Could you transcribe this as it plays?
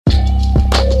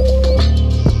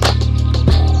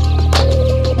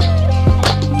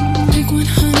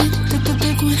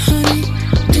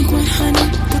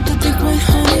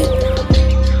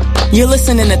You're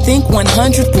listening to Think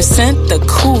 100%, the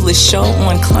coolest show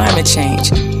on climate change.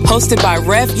 Hosted by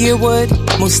Rev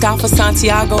Yearwood, Mustafa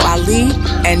Santiago Ali,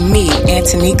 and me,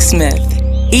 Antonique Smith.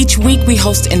 Each week we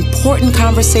host important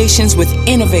conversations with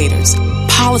innovators,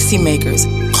 policymakers,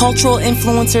 cultural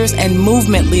influencers, and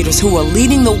movement leaders who are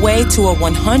leading the way to a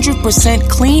 100%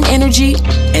 clean energy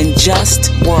and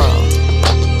just world.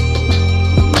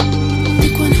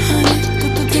 Think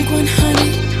 100, think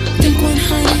 100, think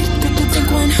 100.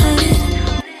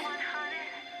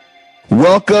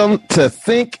 Welcome to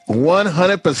Think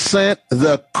 100%,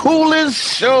 the coolest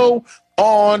show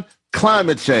on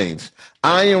climate change.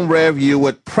 I am Rev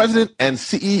Yearwood, President and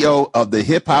CEO of the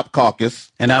Hip Hop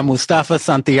Caucus. And I'm Mustafa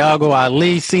Santiago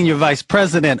Ali, Senior Vice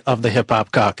President of the Hip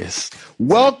Hop Caucus.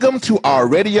 Welcome to our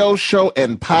radio show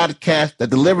and podcast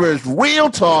that delivers real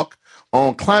talk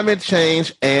on climate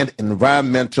change and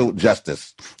environmental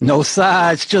justice. No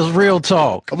sides, just real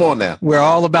talk. Come on now. We're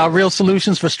all about real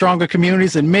solutions for stronger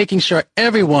communities and making sure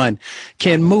everyone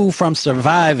can move from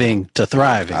surviving to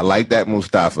thriving. I like that,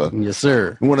 Mustafa. Yes,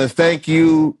 sir. We want to thank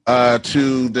you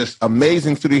to this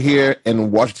amazing studio here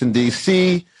in Washington,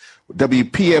 D.C.,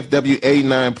 WPFW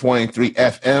 89.3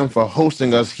 FM for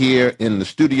hosting us here in the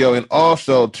studio, and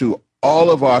also to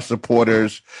all of our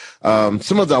supporters.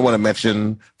 Some of them I want to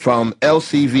mention from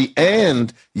LCV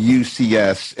and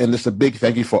UCS. And just a big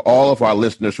thank you for all of our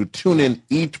listeners who tune in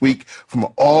each week from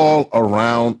all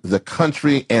around the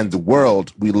country and the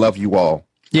world. We love you all.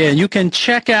 Yeah, you can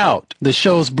check out the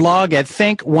show's blog at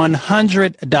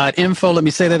think100.info. Let me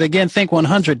say that again,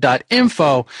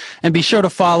 think100.info. And be sure to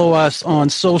follow us on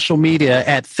social media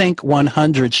at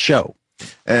Think100Show.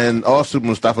 And also,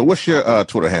 Mustafa, what's your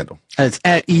Twitter handle? It's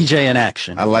at EJ in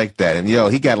Action. I like that. And,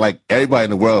 he got like everybody in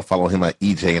the world following him at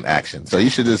EJ in Action. So you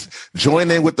should just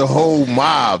join in with the whole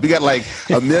mob. We got like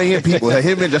 1 million people.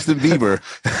 Him and Justin Bieber.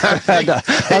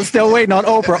 I'm still waiting on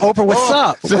Oprah. Oprah, what's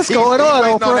up? What's going on,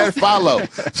 Oprah? On that follow.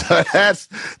 So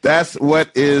that's what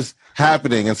is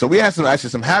happening. And so we have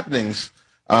some happenings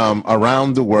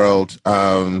around the world.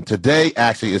 Today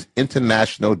actually is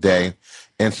International Day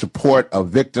in support of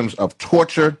victims of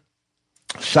torture.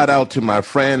 Shout out to my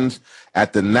friends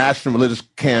at the National Religious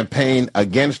Campaign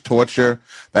Against Torture.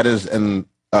 That is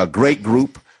a great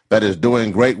group that is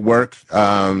doing great work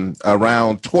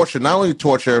around torture, not only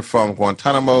torture from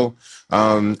Guantanamo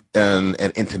and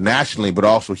internationally, but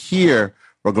also here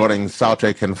regarding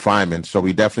solitary confinement. So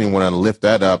we definitely want to lift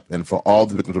that up. And for all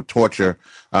the victims of torture,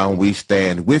 we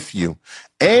stand with you.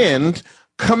 And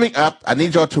coming up, I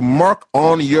need y'all to mark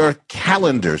on your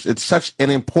calendars. It's such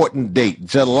an important date,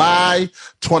 July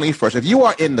 21st. If you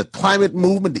are in the climate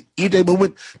movement, the EJ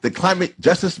movement, the climate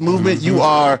justice movement, you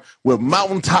are with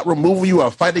mountaintop removal, you are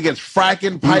fighting against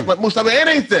fracking, pipeline,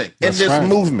 anything in this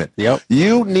movement. Yep.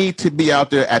 You need to be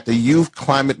out there at the Youth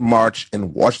Climate March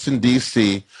in Washington,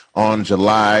 D.C. on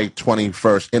July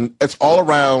 21st. And it's all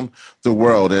around the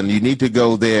world, and you need to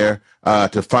go there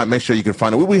to make sure you can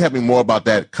find it. We'll be having more about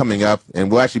that coming up, and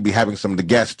we'll actually be having some of the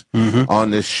guests on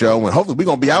this show, and hopefully we're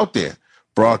going to be out there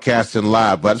broadcasting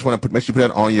live. But I just want to make sure you put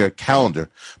that on your calendar.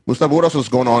 Mustafa, what else is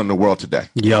going on in the world today?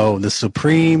 Yo, the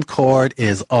Supreme Court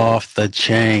is off the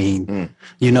chain.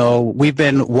 We've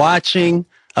been watching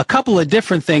a couple of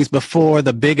different things before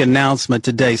the big announcement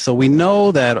today. So we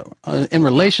know that in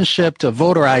relationship to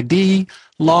voter ID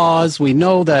laws, we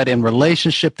know that in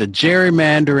relationship to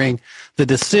gerrymandering, the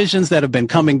decisions that have been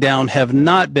coming down have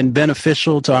not been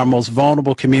beneficial to our most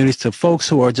vulnerable communities, to folks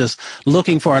who are just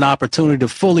looking for an opportunity to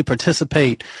fully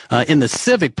participate in the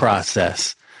civic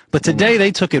process. But today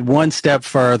they took it one step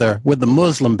further with the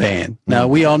Muslim ban. Now,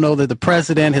 we all know that the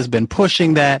president has been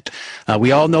pushing that.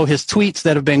 We all know his tweets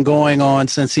that have been going on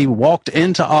since he walked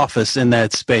into office in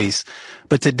that space.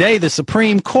 But today the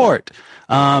Supreme Court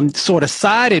sort of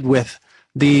sided with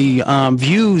the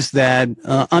views that,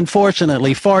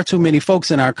 unfortunately, far too many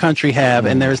folks in our country have.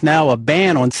 And there's now a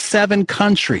ban on 7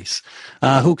 countries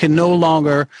who can no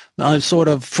longer sort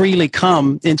of freely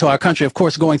come into our country, of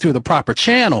course, going through the proper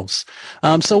channels.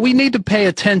 So we need to pay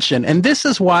attention. And this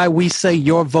is why we say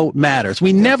your vote matters.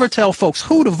 We never tell folks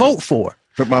who to vote for.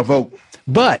 For my vote.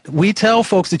 But we tell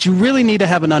folks that you really need to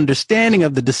have an understanding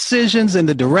of the decisions and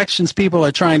the directions people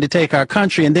are trying to take our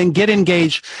country, and then get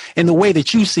engaged in the way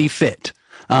that you see fit.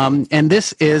 And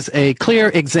this is a clear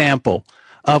example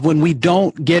of when we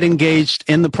don't get engaged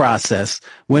in the process,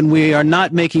 when we are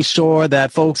not making sure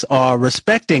that folks are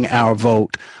respecting our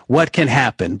vote, what can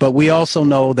happen. But we also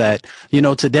know that,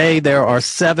 today there are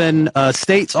 7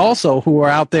 states also who are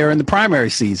out there in the primary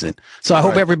season. So I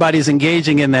hope everybody's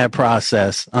engaging in that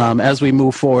process as we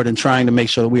move forward and trying to make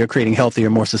sure that we are creating healthier,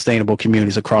 more sustainable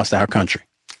communities across our country.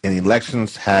 And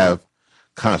elections have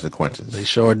consequences. They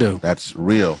sure do. That's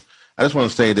real. I just want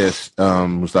to say this,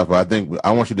 Mustafa.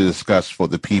 I want you to discuss for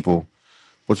the people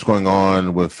what's going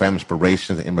on with family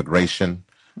separations and immigration.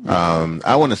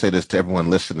 I want to say this to everyone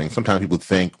listening. Sometimes people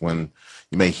think when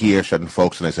you may hear certain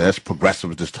folks and they say, that's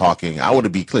progressives just talking. I want to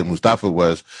be clear.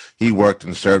 Mustafa he worked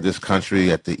and served this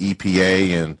country at the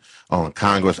EPA and on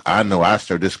Congress. I know I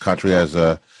served this country as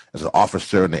an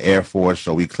officer in the Air Force,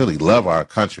 so we clearly love our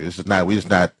country.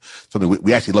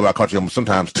 We actually love our country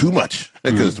sometimes too much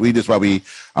because that's why we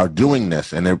are doing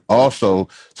this. And also,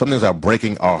 some things are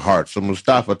breaking our hearts. So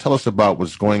Mustafa, tell us about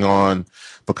what's going on,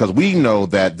 because we know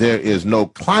that there is no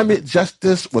climate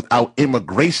justice without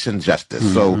immigration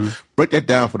justice. So break that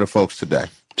down for the folks today.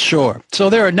 Sure. So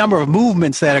there are a number of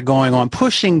movements that are going on,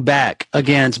 pushing back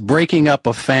against breaking up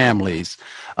of families,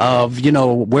 of,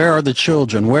 where are the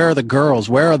children? Where are the girls?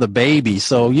 Where are the babies?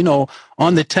 So,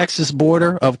 on the Texas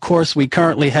border, of course, we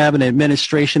currently have an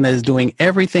administration that is doing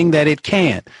everything that it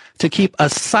can to keep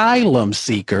asylum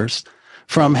seekers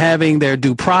from having their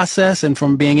due process and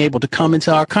from being able to come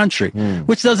into our country,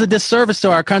 which does a disservice to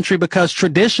our country because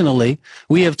traditionally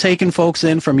we have taken folks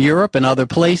in from Europe and other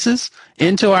places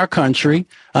into our country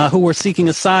who were seeking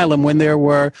asylum when there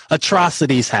were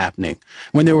atrocities happening,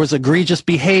 when there was egregious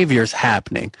behaviors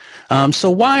happening. So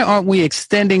why aren't we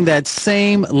extending that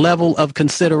same level of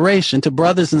consideration to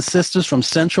brothers and sisters from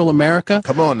Central America?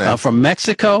 Come on now. From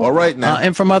Mexico. All right now.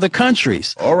 And from other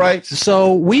countries. All right.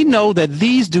 So we know that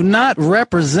these do not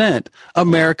represent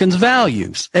Americans'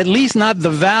 values, at least not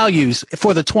the values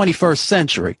for the 21st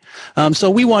century. So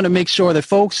we want to make sure that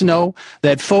folks know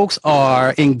that folks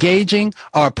are engaging,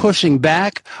 are pushing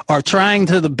back, are trying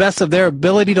to the best of their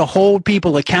ability to hold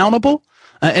people accountable.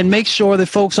 And make sure that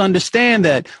folks understand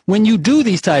that when you do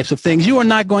these types of things, you are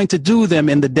not going to do them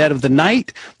in the dead of the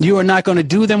night. You are not going to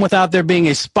do them without there being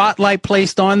a spotlight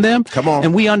placed on them. Come on.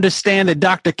 And we understand that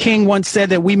Dr. King once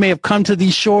said that we may have come to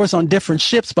these shores on different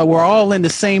ships, but we're all in the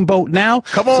same boat now.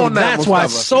 Come on so now, that's Mustafa. why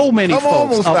so many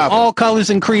folks of all colors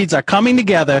and creeds are coming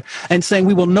together and saying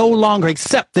we will no longer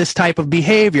accept this type of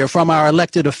behavior from our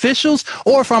elected officials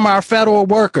or from our federal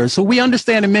workers, who we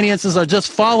understand in many instances are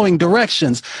just following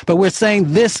directions, but we're saying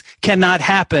this cannot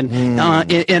happen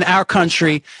in our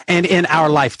country and in our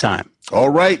lifetime. All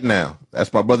right now.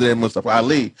 That's my brother Mustafa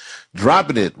Ali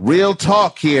dropping it. Real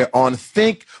talk here on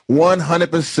Think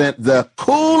 100%, the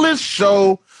coolest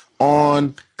show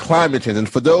on climate change. And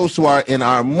for those who are in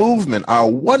our movement, our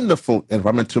wonderful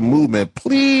environmental movement,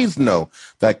 please know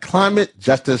that climate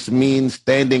justice means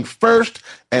standing first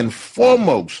and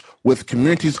foremost with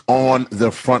communities on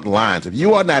the front lines. If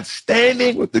you are not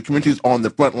standing with the communities on the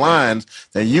front lines,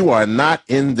 then you are not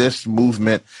in this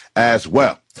movement as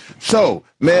well. So,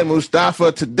 man,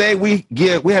 Mustafa, today we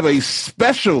have a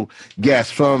special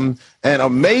guest from an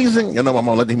amazing, I'm going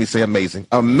to let me say amazing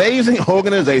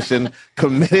organization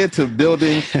committed to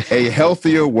building a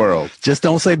healthier world. Just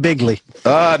don't say bigly.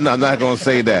 No, I'm not going to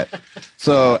say that.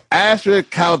 So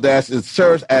Astrid Caldas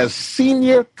serves as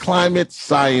senior climate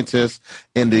scientist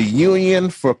in the Union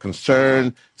for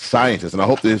Concerned Scientists. And I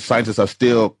hope the scientists are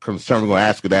still concerned. We're going to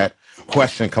ask her that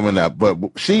question coming up. But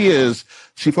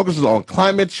she focuses on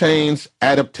climate change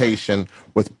adaptation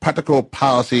with practical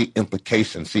policy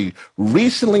implications. She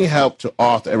recently helped to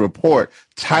author a report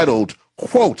titled,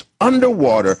 quote,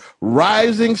 Underwater,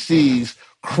 Rising Seas,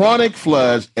 Chronic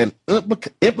Floods, and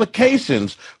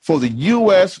Implications for the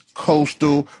U.S.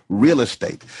 Coastal Real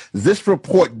Estate. This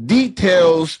report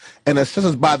details and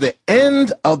assesses by the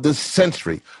end of the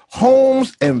century,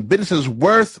 homes and businesses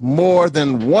worth more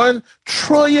than $1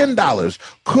 trillion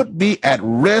could be at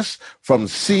risk from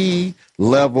sea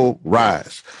level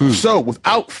rise. So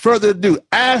without further ado,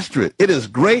 Astrid, it is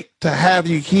great to have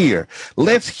you here.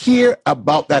 Let's hear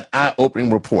about that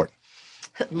eye-opening report.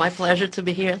 My pleasure to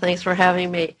be here. Thanks for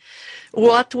having me.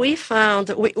 What we found,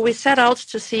 we set out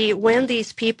to see when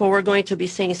these people were going to be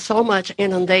seeing so much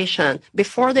inundation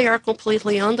before they are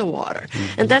completely underwater.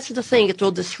 And that's the thing, it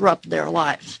will disrupt their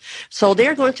lives. So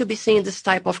they're going to be seeing this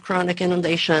type of chronic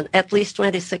inundation at least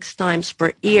 26 times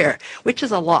per year, which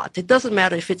is a lot. It doesn't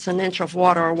matter if it's an inch of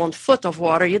water or 1 foot of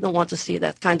water. You don't want to see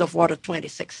that kind of water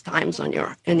 26 times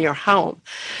in your home.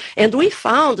 And we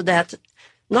found that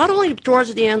not only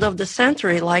towards the end of the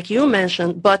century, like you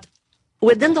mentioned, but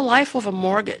within the life of a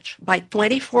mortgage, by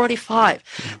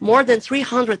 2045, more than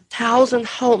 300,000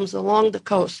 homes along the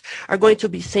coast are going to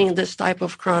be seeing this type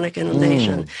of chronic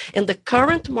inundation. And the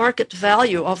current market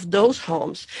value of those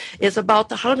homes is about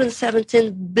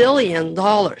 $117 billion.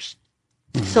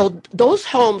 So those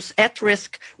homes at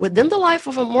risk within the life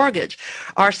of a mortgage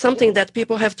are something that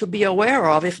people have to be aware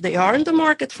of if they are in the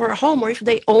market for a home or if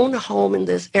they own a home in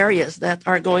these areas that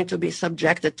are going to be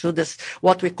subjected to this,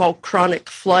 what we call chronic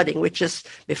flooding, which is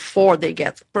before they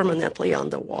get permanently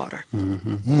underwater.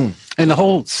 And the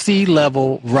whole sea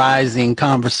level rising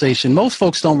conversation, most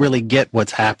folks don't really get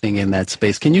what's happening in that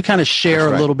space. Can you kind of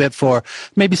share a little bit for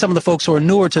maybe some of the folks who are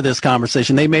newer to this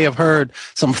conversation? They may have heard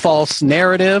some false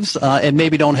narratives and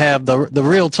maybe don't have the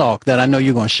real talk that I know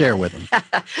you're going to share with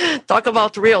them. Talk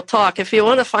about real talk. If you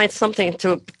want to find something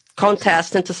to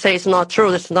contest and to say it's not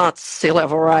true, it's not sea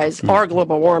level rise or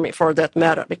global warming for that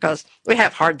matter, because we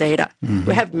have hard data,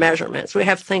 we have measurements, we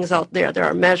have things out there that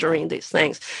are measuring these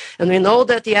things. And we know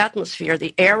that the atmosphere,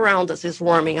 the air around us is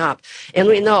warming up. And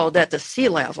we know that the sea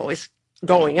level is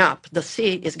going up. The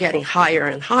sea is getting higher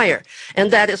and higher.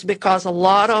 And that is because a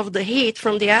lot of the heat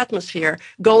from the atmosphere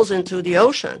goes into the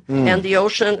ocean. And the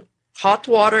ocean, hot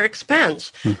water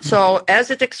expands. So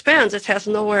as it expands, it has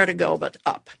nowhere to go but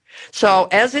up. So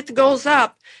as it goes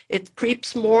up, it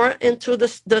creeps more into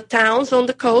the towns on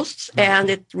the coasts, and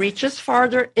it reaches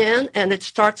farther in, and it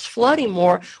starts flooding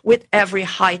more with every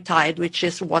high tide, which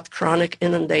is what chronic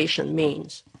inundation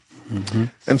means.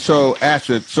 And so,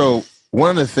 Astrid,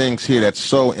 one of the things here that's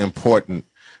so important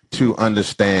to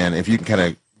understand, if you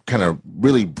can kind of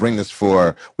really bring this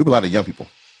for, we have a lot of young people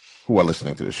who are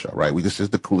listening to this show, right? This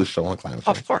is the coolest show on climate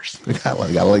change. Of course. We got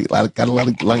a lot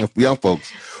of young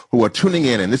folks who are tuning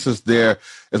in, and this is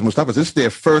as Mustafa said, this is their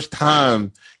first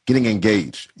time getting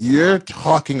engaged. You're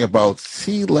talking about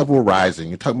sea level rising.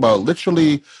 You're talking about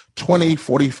literally 20,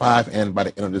 45, and by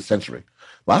the end of the century.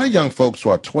 A lot of young folks who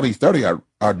are 20, 30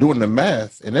 are doing the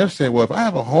math, and they're saying, well, if I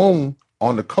have a home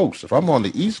on the coast, if I'm on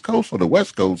the East Coast or the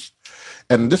West Coast,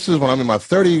 and this is when I'm in my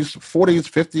 30s, 40s,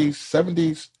 50s,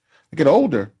 70s, I get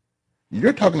older,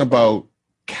 you're talking about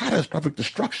catastrophic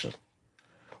destruction.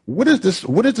 What does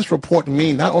this report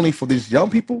mean, not only for these young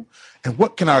people, and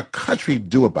what can our country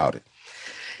do about it?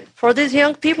 For these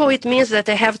young people, it means that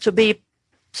they have to be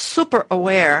super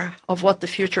aware of what the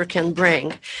future can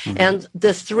bring. And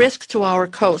this risk to our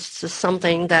coasts is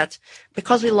something that,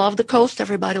 because we love the coast,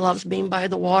 everybody loves being by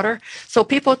the water. So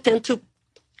people tend to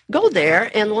go there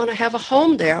and want to have a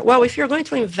home there. Well, if you're going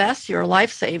to invest your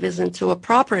life savings into a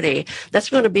property, that's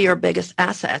going to be your biggest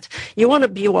asset. You want to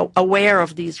be aware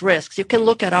of these risks. You can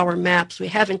look at our maps. We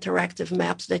have interactive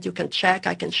maps that you can check.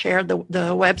 I can share the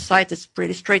website. It's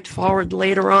pretty straightforward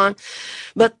later on.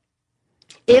 But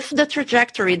if the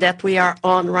trajectory that we are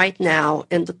on right now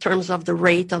in the terms of the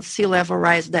rate of sea level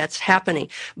rise that's happening,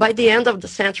 by the end of the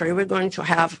century, we're going to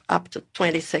have up to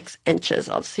 26 inches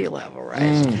of sea level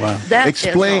rise. Wow. That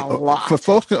Explain, is a lot. for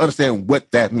folks to understand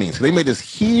what that means. They may just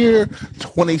hear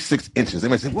 26 inches. They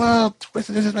may say, well,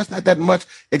 26 inches, that's not that much.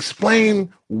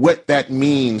 Explain what that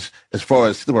means as far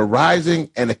as sea level rising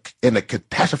and the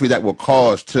catastrophe that will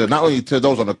cause to not only to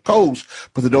those on the coast,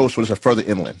 but to those who are further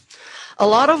inland. A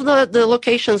lot of the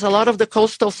locations, a lot of the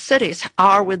coastal cities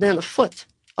are within a foot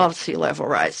of sea level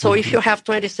rise. So if you have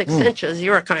 26 inches,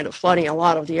 you're kind of flooding a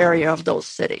lot of the area of those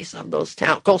cities, of those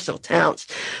coastal towns.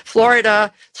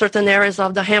 Florida, certain areas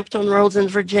of the Hampton Roads in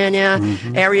Virginia,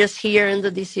 areas here in the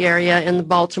D.C. area, in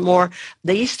Baltimore.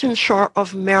 The eastern shore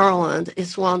of Maryland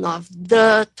is one of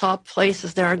the top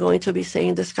places that are going to be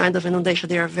seeing this kind of inundation.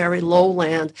 They are very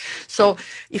lowland. So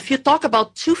if you talk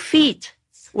about 2 feet,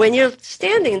 when you're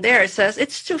standing there, it says,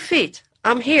 it's 2 feet.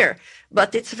 I'm here.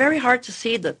 But it's very hard to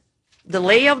see the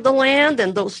lay of the land,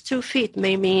 and those 2 feet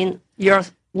may mean your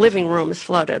living room is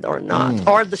flooded or not,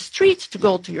 or the streets to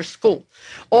go to your school,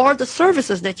 or the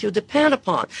services that you depend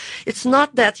upon. It's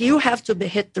not that you have to be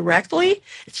hit directly.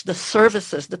 It's the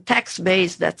services, the tax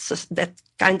base, that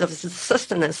kind of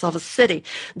sustenance of a city.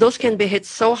 Those can be hit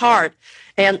so hard.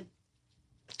 And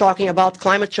talking about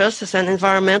climate justice and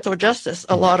environmental justice,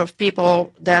 a lot of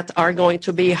people that are going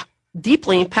to be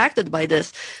deeply impacted by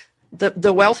this.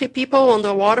 The wealthy people on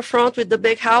the waterfront with the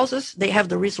big houses, they have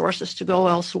the resources to go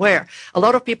elsewhere. A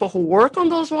lot of people who work on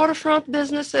those waterfront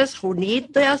businesses, who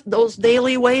need those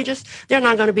daily wages, they're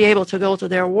not going to be able to go to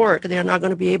their work. They're not going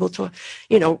to be able to,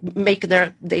 make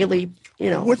their daily,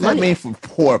 What does that mean for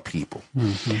poor people?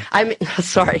 The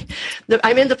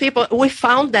people, we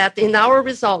found that in our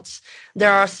results,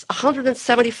 there are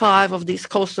 175 of these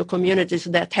coastal communities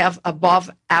that have above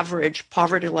average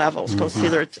poverty levels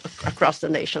considered across the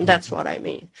nation. That's what I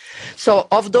mean. So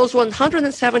of those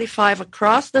 175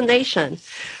 across the nation,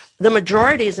 the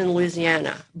majority is in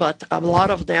Louisiana, but a lot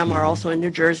of them are also in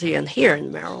New Jersey and here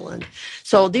in Maryland.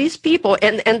 So these people,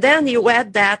 and then you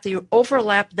add that, you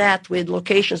overlap that with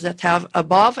locations that have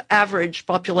above average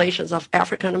populations of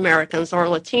African Americans or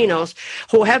Latinos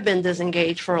who have been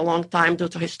disengaged for a long time due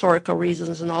to historical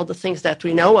reasons and all the things that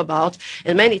we know about.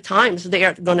 And many times they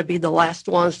are going to be the last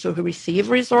ones to receive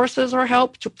resources or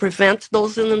help to prevent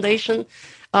those inundation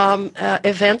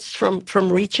events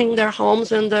from reaching their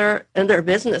homes and their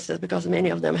businesses, because many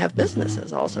of them have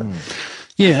businesses also.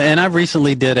 Yeah, and I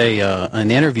recently did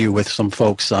an interview with some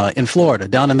folks in Florida,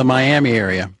 down in the Miami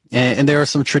area. And there are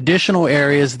some traditional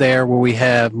areas there where we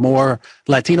have more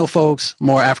Latino folks,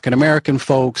 more African-American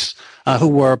folks who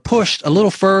were pushed a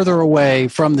little further away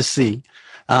from the sea.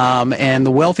 And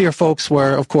the wealthier folks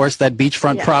were, of course, that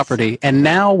beachfront property. And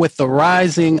now with the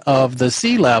rising of the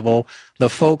sea level,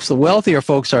 the wealthier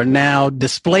folks are now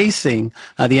displacing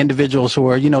the individuals who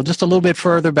are, just a little bit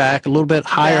further back, a little bit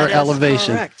higher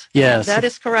elevation. Correct. Yes. That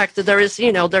is correct. There is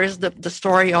the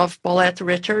story of Paulette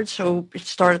Richards, who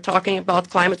started talking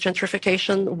about climate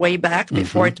gentrification way back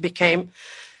before it became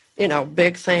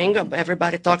big thing.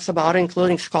 Everybody talks about it,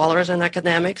 including scholars and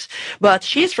academics. But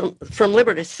she's from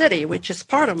Liberty City, which is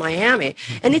part of Miami,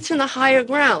 and it's in the higher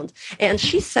ground. And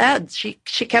she said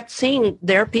she kept seeing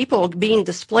their people being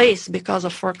displaced because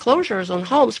of foreclosures on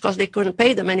homes because they couldn't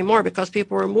pay them anymore because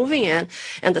people were moving in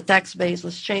and the tax base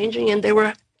was changing and they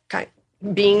were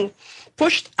being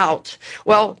pushed out.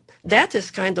 Well, that is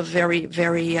kind of very,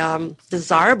 very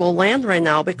desirable land right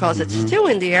now because it's still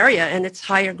in the area and it's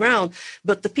higher ground.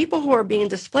 But the people who are being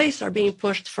displaced are being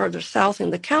pushed further south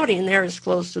in the county in areas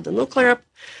close to the nuclear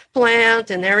plant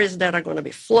and areas that are going to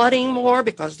be flooding more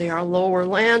because they are lower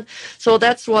land. So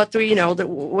that's what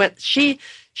when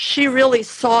she really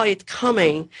saw it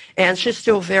coming, and she's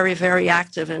still very, very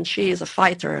active, and she is a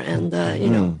fighter. And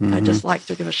I just like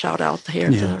to give a shout out here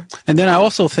to her. And then I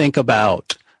also think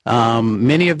about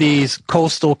many of these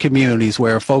coastal communities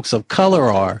where folks of color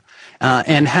are,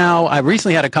 and how I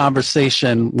recently had a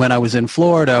conversation when I was in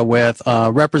Florida with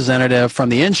a representative from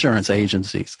the insurance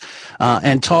agencies,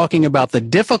 and talking about the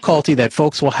difficulty that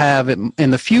folks will have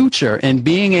in the future in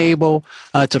being able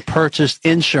to purchase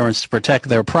insurance to protect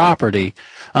their property.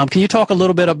 Can you talk a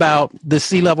little bit about the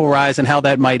sea level rise and how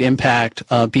that might impact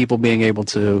people being able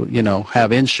to,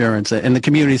 have insurance in the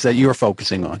communities that you're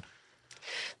focusing on?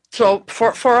 So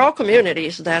for all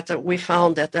communities that we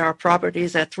found that there are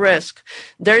properties at risk,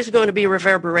 there's going to be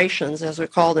reverberations, as we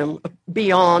call them,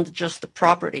 beyond just the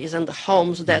properties and the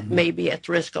homes that may be at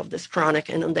risk of this chronic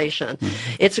inundation.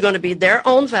 It's going to be their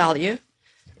own value.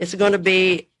 It's going to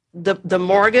be the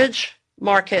mortgage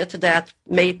market that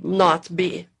may not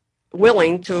be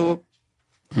willing to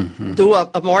do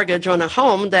a mortgage on a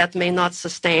home that may not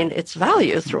sustain its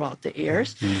value throughout the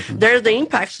years. There are the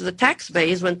impacts to the tax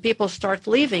base when people start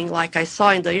leaving, like I saw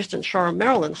in the Eastern Shore of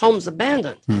Maryland, homes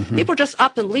abandoned. People just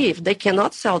up and leave. They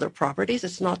cannot sell their properties.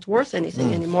 It's not worth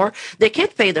anything anymore. They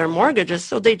can't pay their mortgages,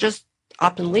 so they just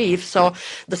up and leave. So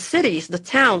the cities, the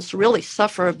towns really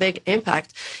suffer a big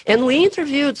impact. And we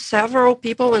interviewed several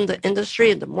people in the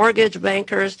industry, the mortgage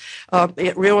bankers,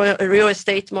 real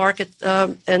estate market,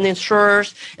 and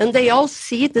insurers, and they all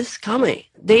see this coming.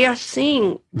 They are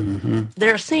seeing,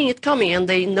 they're seeing it coming, and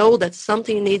they know that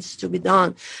something needs to be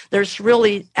done. There's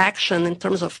really action in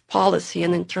terms of policy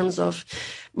and in terms of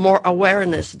more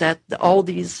awareness that all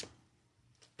these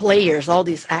players, all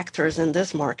these actors in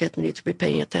this market need to be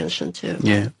paying attention to.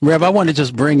 Yeah. Rev, I want to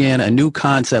just bring in a new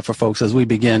concept for folks as we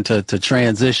begin to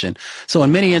transition. So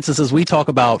in many instances, we talk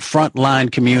about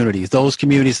frontline communities, those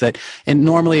communities that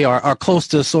normally are close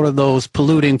to sort of those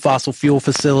polluting fossil fuel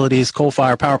facilities,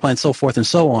 coal-fired power plants, so forth and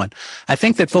so on. I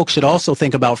think that folks should also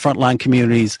think about frontline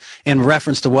communities in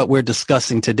reference to what we're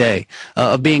discussing today,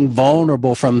 of being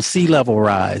vulnerable from sea level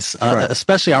rise,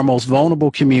 especially our most vulnerable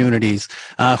communities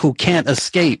who can't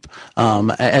escape,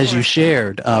 as you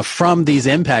shared, from these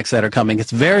impacts that are coming.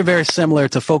 It's very, very similar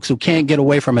to folks who can't get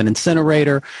away from an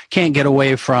incinerator, can't get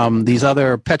away from these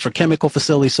other petrochemical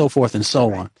facilities, so forth and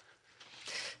so on.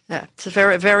 Yeah, it's a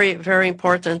very, very, very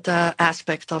important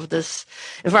aspect of this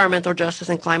environmental justice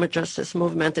and climate justice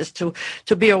movement is to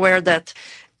be aware that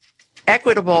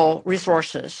equitable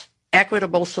resources,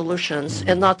 equitable solutions,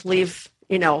 and not leave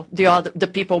the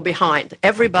people behind.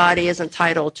 Everybody is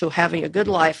entitled to having a good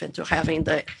life and to having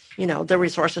the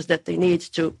resources that they need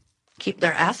to keep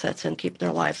their assets and keep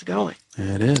their lives going.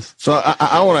 It is. So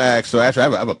I want to ask, so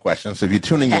actually I have a question. So if you're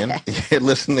tuning in, you're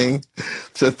listening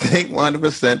to Think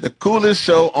 100%, the coolest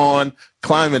show on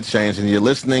climate change. And you're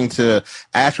listening to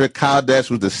Astrid Caldes,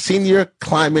 who's the senior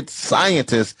climate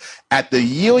scientist at the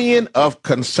Union of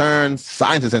Concerned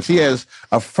Scientists. And she has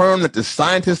affirmed that the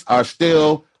scientists are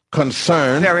still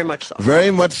concerned. Very much so.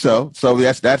 Very much so. So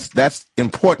that's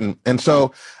important. And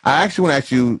so I actually want to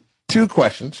ask you two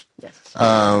questions. Yes.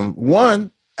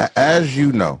 One, as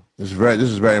you know, this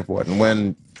is very important.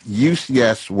 When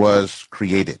UCS was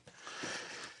created,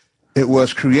 it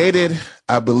was created,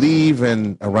 I believe,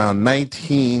 in around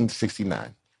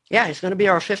 1969. Yeah, it's going to be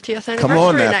our 50th anniversary. Come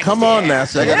on now, next come year. on now.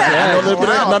 So I know a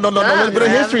little bit of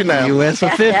history now. U.S. for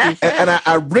 50. And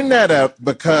I bring that up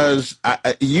because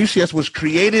UCS was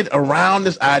created around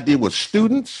this idea with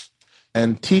students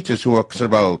and teachers who are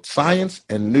concerned about science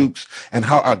and nukes and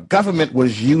how our government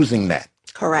was using that.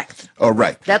 Correct. All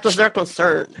right. That was their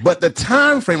concern. But the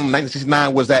time frame of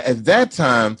 1969 was that at that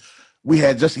time, we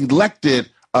had just elected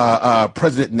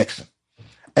President Nixon.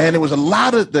 And it was a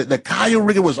lot of the Cayo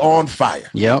Riga was on fire.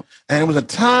 Yep. And it was a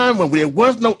time when there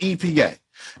was no EPA.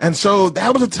 And so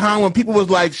that was a time when people was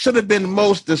like, should have been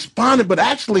most despondent, but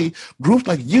actually groups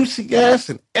like UCS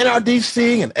and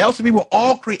NRDC and LCB were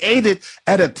all created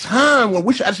at a time when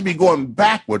we should actually be going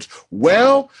backwards.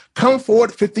 Well, come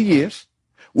forward 50 years.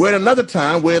 We're at another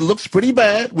time where it looks pretty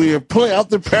bad. We're pulling out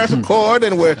the Paris Accord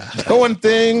and we're doing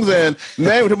things. And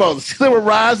man, we're talking about sea level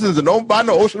rises and don't buy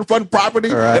no oceanfront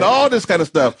property and all this kind of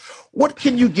stuff. What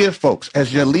can you give folks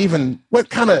as you're leaving? What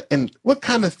kind of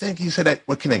thing you said that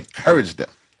what can encourage them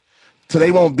so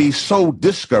they won't be so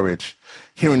discouraged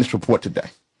hearing this report today?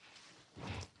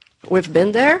 We've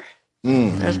been there.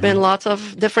 There's been lots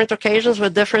of different occasions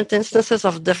with different instances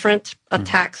of different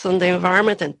attacks on the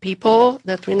environment and people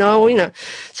that we know.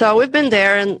 So we've been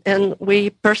there and we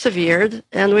persevered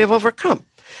and we've overcome.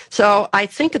 So I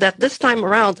think that this time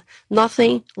around,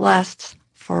 nothing lasts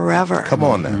forever. Come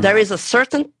on now. There is a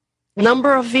certain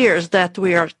number of years that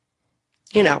we are,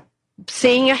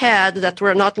 seeing ahead that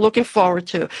we're not looking forward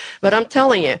to. But I'm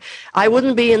telling you, I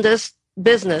wouldn't be in this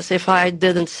business if I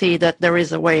didn't see that there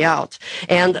is a way out.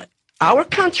 And our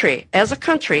country, as a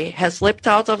country, has slipped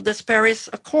out of this Paris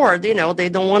Accord. They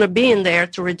don't want to be in there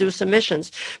to reduce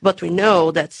emissions. But we know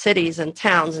that cities and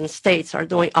towns and states are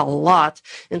doing a lot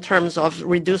in terms of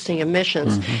reducing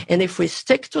emissions. And if we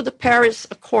stick to the Paris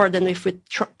Accord and if we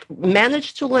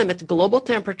manage to limit global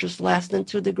temperatures less than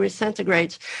 2 degrees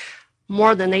centigrade,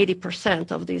 more than 80%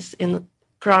 of these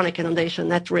chronic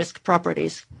inundation at-risk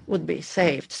properties would be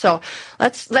saved. So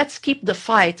let's keep the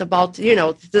fight about,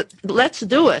 let's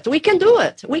do it. We can do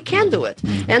it. We can do it.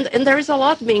 And there is a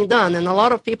lot being done. And a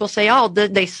lot of people say,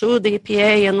 they sued the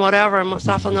EPA and whatever.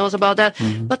 Mustafa knows about that.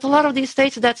 But a lot of these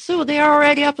states that sue, they are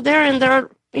already up there and they're,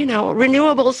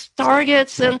 renewables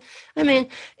targets. And I mean,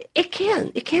 it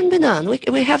can be done.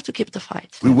 We have to keep the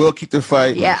fight. We will keep the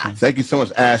fight. Yeah. Thank you so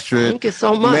much, Astrid. Thank you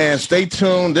so much. Man, stay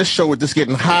tuned. This show is just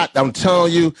getting hot. I'm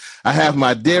telling you, I have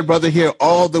my dear brother here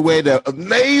all the way to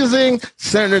amazing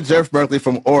Senator Jeff Merkley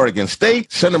from Oregon State.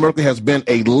 Senator Merkley has been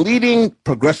a leading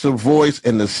progressive voice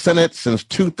in the Senate since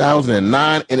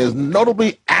 2009 and is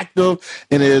notably active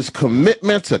in his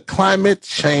commitment to climate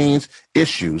change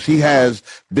issues. He has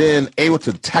been able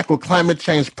to tackle climate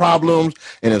change problems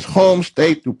in his home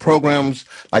state through programs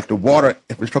like the Water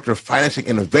Infrastructure Financing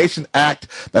Innovation Act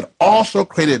that also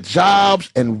created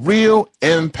jobs and real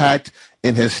impact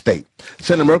in his state.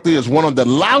 Senator Merkley is one of the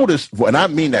loudest, and I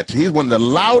mean that, he's one of the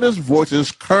loudest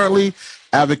voices currently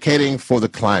advocating for the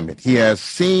climate. He has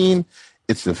seen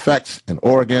its effects in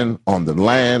Oregon on the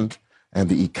land and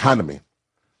the economy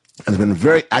and has been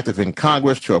very active in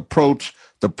Congress to approach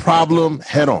the problem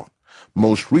head on,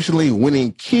 most recently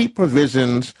winning key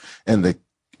provisions in the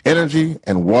Energy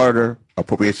and Water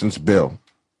Appropriations Bill.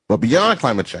 But beyond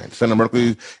climate change, Senator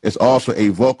Merkley is also a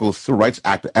vocal civil rights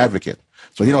advocate.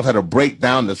 So he knows how to break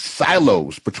down the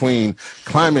silos between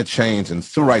climate change and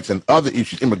civil rights and other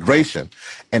issues, immigration,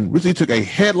 and recently took a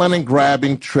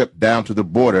headline-grabbing trip down to the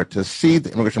border to see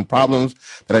the immigration problems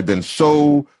that have been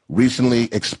so recently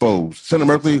exposed.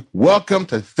 Senator Merkley, welcome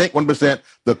to Think 1%,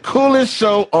 the coolest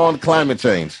show on climate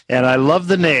change. And I love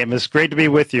the name. It's great to be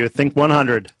with you. Think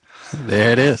 100.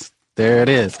 There it is. There it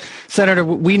is. Senator,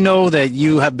 we know that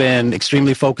you have been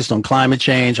extremely focused on climate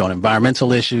change, on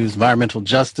environmental issues, environmental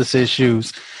justice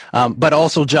issues, but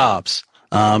also jobs.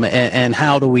 And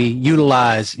how do we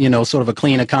utilize, sort of a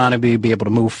clean economy, be able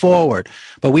to move forward.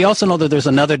 But we also know that there's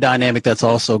another dynamic that's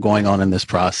also going on in this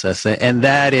process, and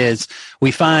that is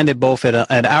we find it both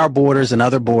at our borders and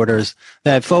other borders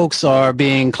that folks are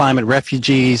being climate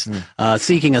refugees,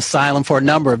 seeking asylum for a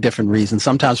number of different reasons,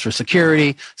 sometimes for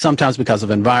security, sometimes because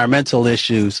of environmental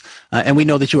issues. And we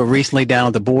know that you were recently down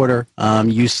at the border.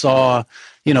 You saw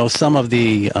some of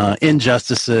the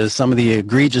injustices, some of the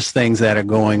egregious things that are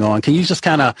going on. Can you just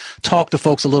kind of talk to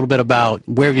folks a little bit about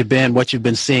where you've been, what you've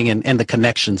been seeing, and the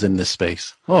connections in this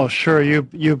space? Oh, sure,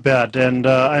 you bet. And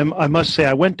I must say,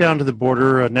 I went down to the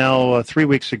border now 3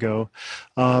 weeks ago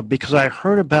because I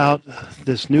heard about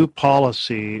this new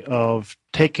policy of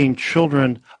taking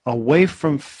children away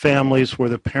from families where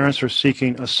the parents are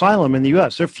seeking asylum in the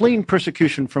U.S. They're fleeing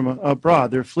persecution from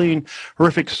abroad. They're fleeing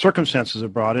horrific circumstances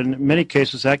abroad. And in many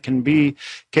cases, that can be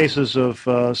cases of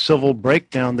civil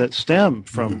breakdown that stem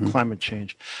from climate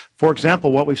change. For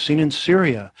example, what we've seen in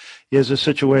Syria is a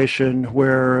situation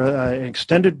where an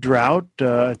extended drought,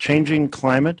 changing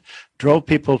climate, drove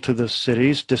people to the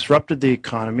cities, disrupted the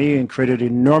economy, and created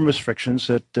enormous frictions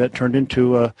that turned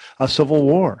into a civil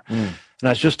war. And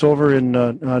I was just over in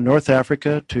North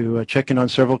Africa to check in on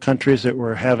several countries that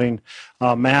were having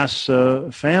mass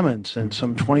famines and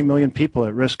some 20 million people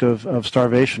at risk of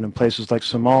starvation in places like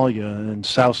Somalia and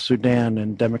South Sudan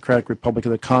and Democratic Republic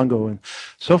of the Congo and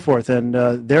so forth. And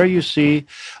there you see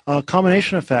a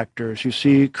combination of factors. You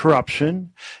see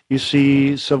corruption, you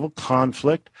see civil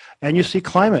conflict, and you see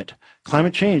climate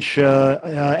change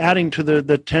adding to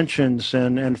the tensions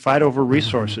and fight over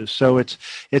resources. So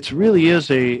it's really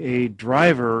is a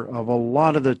driver of a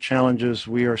lot of the challenges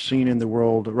we are seeing in the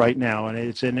world right now, and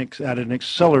it's at an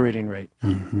accelerating rate.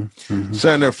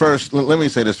 Senator, first, let me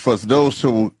say this. For those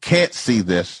who can't see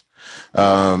this,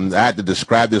 I had to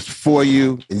describe this for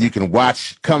you, and you can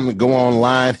go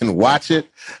online and watch it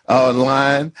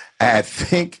online at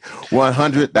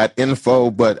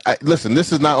think100.info. But listen,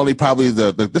 this is not only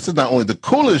this is not only the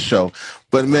coolest show,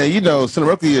 but man, Senator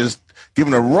Brooklyn is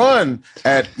giving a run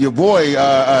at your boy,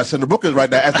 Senator Booker right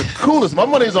now as the coolest. My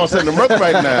money's on Senator Booker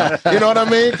right now. You know what I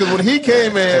mean? Because when he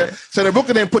came in, Senator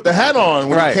Booker didn't put the hat on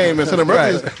when he came in. Senator Booker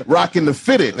is rocking the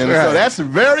fitted. And so that's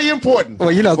very important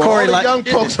for Corey, all the young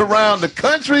folks around the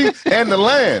country and the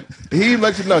land. He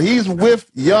lets you know he's with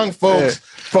young folks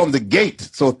from the gate.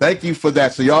 So thank you for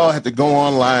that. So y'all have to go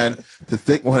online to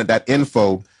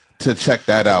think100.info to check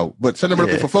that out. But Senator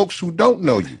Murphy, for folks who don't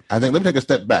know you, I think let me take a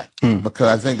step back because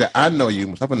I think that I know you,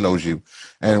 Mustafa knows you,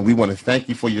 and we want to thank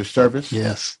you for your service.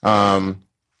 Yes.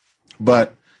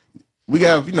 But we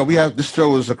have this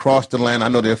show is across the land. I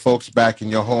know there are folks back in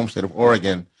your home state of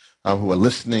Oregon who are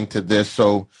listening to this.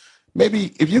 So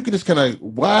maybe if you could just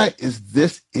why is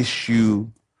this issue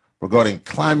regarding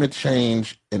climate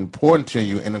change important to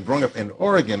you? And growing up in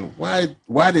Oregon,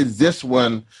 why did this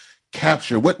one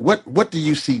capture what do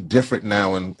you see different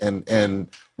now, and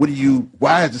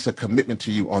why is this a commitment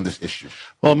to you on this issue?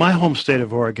 Well, in my home state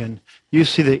of Oregon, you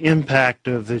see the impact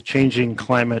of the changing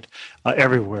climate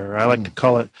everywhere. I like to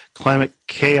call it climate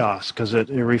chaos because it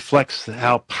reflects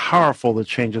how powerful the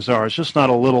changes are. It's just not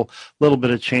a little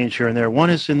bit of change here and there. One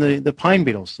is in the pine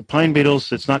beetles. The pine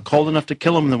beetles, it's not cold enough to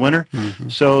kill them in the winter,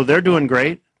 so they're doing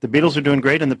great. The beetles are doing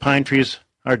great, and the pine trees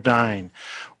are dying.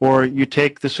 Or you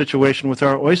take the situation with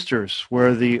our oysters,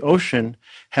 where the ocean,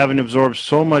 having absorbed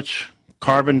so much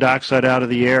carbon dioxide out of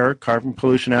the air, carbon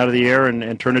pollution out of the air,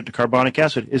 and turn it to carbonic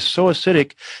acid, is so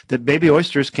acidic that baby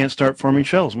oysters can't start forming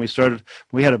shells. And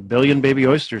we had 1 billion baby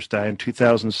oysters die in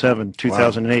 2007,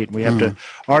 2008. Wow. We have to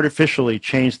artificially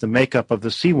change the makeup of the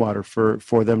seawater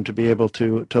for them to be able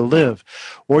to live.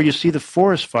 Or you see the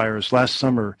forest fires last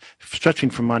summer, stretching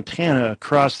from Montana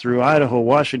across through Idaho,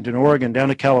 Washington, Oregon, down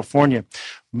to California.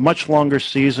 Much longer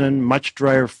season, much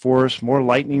drier forest, more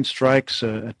lightning strikes,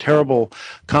 a terrible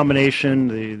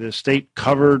combination, the state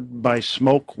covered by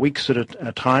smoke weeks at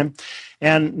a time,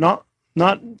 and not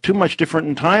too much different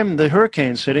in time, the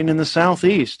hurricanes hitting in the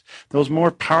southeast, those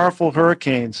more powerful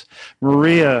hurricanes,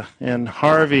 Maria and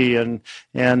Harvey, and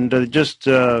just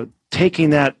taking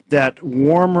that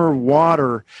warmer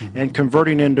water and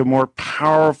converting into more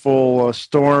powerful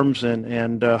storms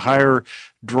and higher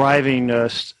driving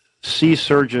sea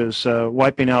surges,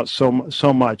 wiping out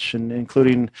so much, and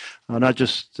including not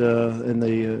just in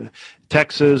the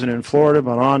Texas and in Florida,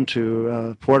 but on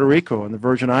to Puerto Rico and the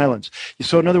Virgin Islands.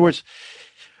 So in other words,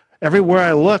 everywhere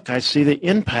I look, I see the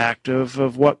impact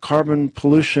of what carbon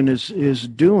pollution is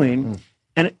doing.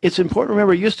 And it's important to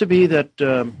remember, it used to be that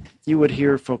you would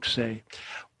hear folks say,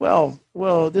 well,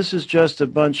 this is just a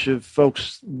bunch of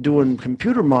folks doing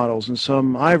computer models in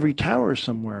some ivory tower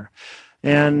somewhere.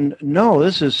 And no,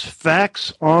 this is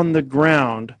facts on the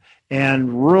ground,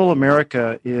 And rural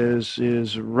America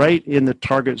is right in the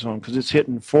target zone because it's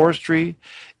hitting forestry,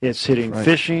 it's hitting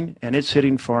fishing, and it's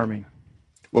hitting farming.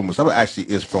 Well, Mustafa actually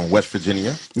is from West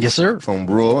Virginia. Yes, sir. From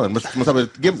rural. And Mustafa,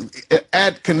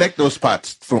 connect those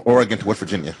spots from Oregon to West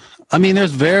Virginia. I mean,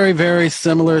 there's very, very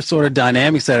similar sort of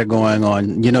dynamics that are going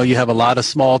on. You know, you have a lot of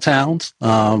small towns,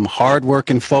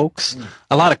 hardworking folks,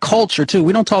 a lot of culture, too.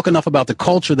 We don't talk enough about the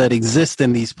culture that exists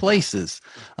in these places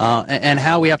and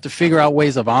how we have to figure out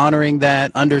ways of honoring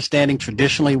that, understanding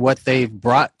traditionally what they've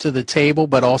brought to the table,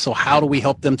 but also how do we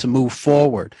help them to move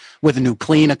forward with a new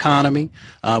clean economy,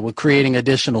 with creating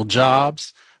additional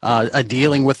jobs,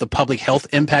 dealing with the public health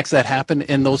impacts that happen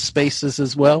in those spaces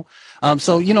as well.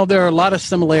 So, you know, there are a lot of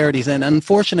similarities. And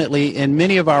unfortunately, in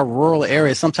many of our rural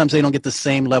areas, sometimes they don't get the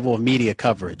same level of media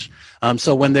coverage.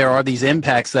 So when there are these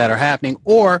impacts that are happening,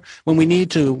 or when we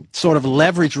need to sort of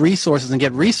leverage resources and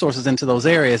get resources into those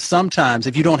areas, sometimes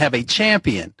if you don't have a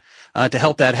champion to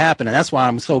help that happen. And that's why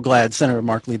I'm so glad, Senator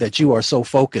Markley, that you are so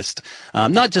focused,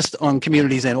 not just on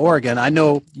communities in Oregon. I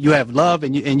know you have love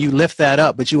and you lift that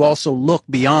up, but you also look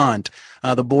beyond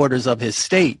the borders of his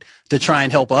state to try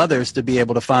and help others to be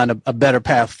able to find a better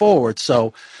path forward.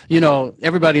 So, you know,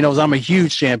 everybody knows I'm a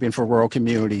huge champion for rural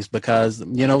communities because,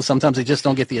 you know, sometimes they just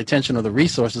don't get the attention or the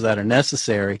resources that are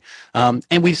necessary. And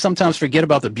we sometimes forget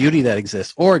about the beauty that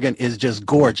exists. Oregon is just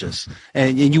gorgeous.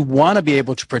 And you want to be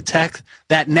able to protect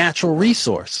that natural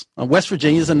resource. West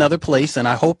Virginia is another place, and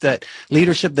I hope that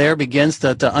leadership there begins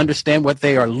to understand what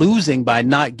they are losing by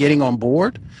not getting on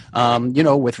board, you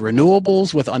know, with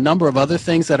renewables, with a number of other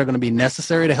things that are going to be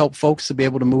necessary to help folks to be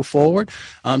able to move forward.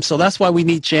 So that's why we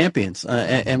need champions.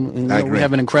 And you know, we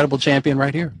have an incredible champion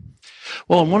right here.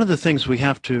 Well, and one of the things we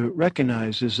have to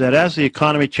recognize is that as the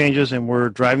economy changes and we're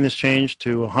driving this change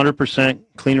to 100%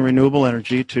 clean and renewable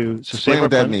energy to sustain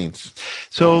what that means.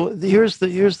 So here's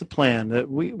the plan that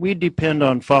we depend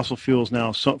on fossil fuels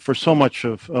now for so much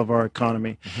of our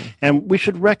economy. Mm-hmm. And we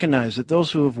should recognize that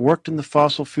those who have worked in the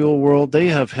fossil fuel world, they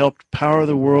have helped power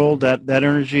the world. That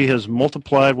energy has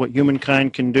multiplied what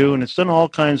humankind can do, and it's done all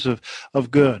kinds of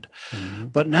good. Mm-hmm.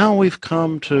 But now we've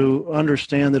come to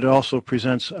understand that it also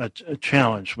presents a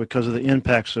challenge because of the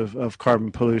impacts of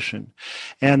carbon pollution,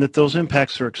 and that those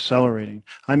impacts are accelerating.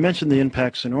 I mentioned the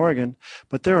impacts in Oregon,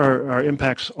 but there are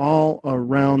impacts all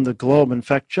around the globe. In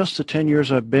fact, just the 10 years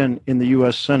I've been in the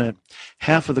U.S. Senate,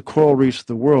 half of the coral reefs of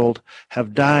the world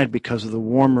have died because of the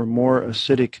warmer, more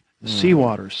acidic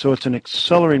seawater. So it's an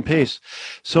accelerating pace.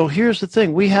 So here's the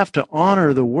thing. We have to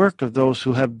honor the work of those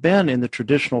who have been in the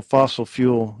traditional fossil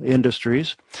fuel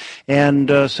industries and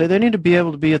say they need to be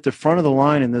able to be at the front of the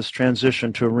line in this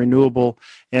transition to a renewable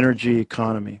energy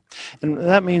economy. And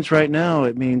that means right now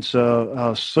it means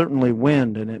certainly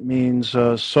wind, and it means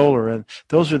solar, and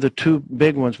those are the two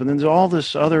big ones. But then there's all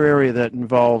this other area that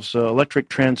involves electric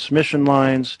transmission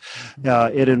lines,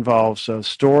 it involves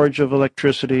storage of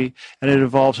electricity, and it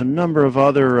involves a number of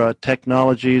other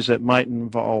technologies that might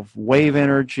involve wave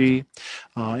energy,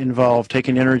 involve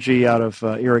taking energy out of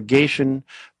irrigation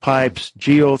pipes,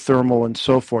 geothermal, and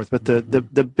so forth. But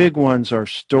the big ones are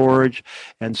storage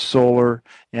and solar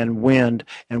and wind.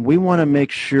 And we want to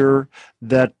make sure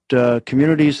that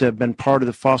communities that have been part of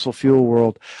the fossil fuel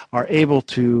world are able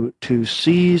to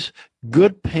seize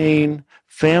good-paying,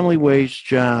 family wage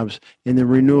jobs in the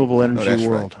renewable energy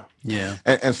world. Right. Yeah.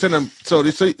 And send them, so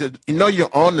you know you're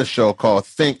on the show called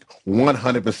Think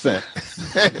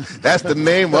 100%. That's the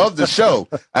name of the show,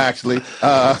 actually.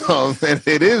 And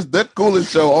it is the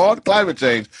coolest show on climate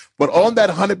change. But on that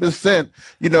 100%,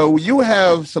 you know, you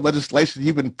have some legislation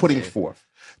you've been putting forth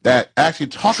that actually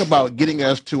talk about getting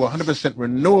us to 100%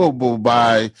 renewable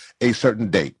by a certain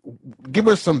date. Give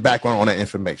us some background on that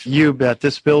information. You bet.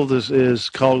 This bill is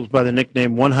called by the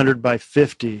nickname 100 by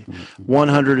 50. Mm-hmm.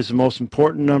 100 is the most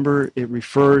important number. It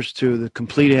refers to the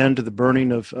complete end to the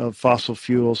burning of fossil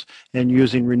fuels and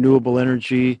using renewable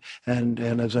energy. And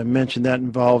as I mentioned, that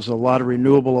involves a lot of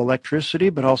renewable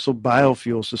electricity, but also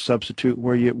biofuels to substitute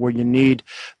where you need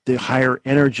the higher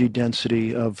energy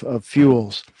density of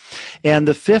fuels. And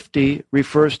the 50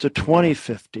 refers to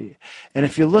 2050. And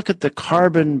if you look at the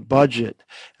carbon budget,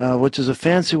 which is a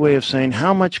fancy way of saying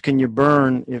how much can you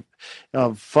burn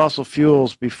of fossil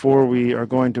fuels before we are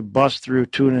going to bust through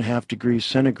 2.5 degrees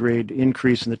centigrade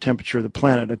increase in the temperature of the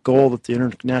planet, a goal that the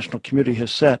international community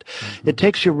has set, it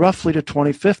takes you roughly to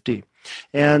 2050.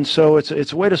 And so it's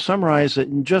a way to summarize that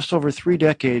in just over 3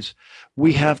 decades,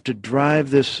 we have to drive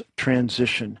this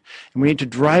transition. And we need to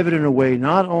drive it in a way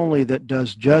not only that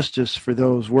does justice for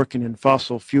those working in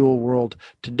fossil fuel world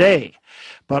today,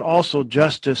 but also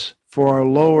justice for our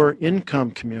lower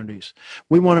income communities.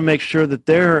 We want to make sure that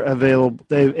they're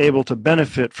able to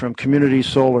benefit from community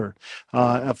solar,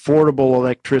 affordable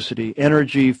electricity,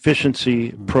 energy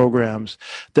efficiency programs,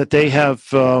 that they have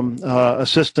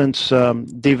assistance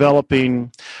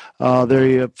developing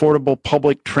the affordable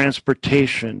public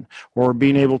transportation, or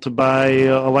being able to buy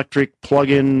electric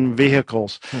plug-in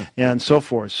vehicles and so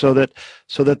forth, so that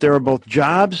there are both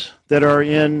jobs that are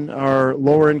in our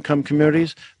lower income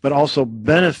communities, but also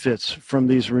benefits from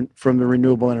from the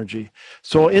renewable energy.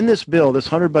 So in this bill, this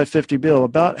 100 by 50 bill,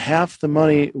 about half the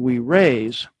money we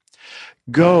raise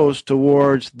goes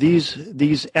towards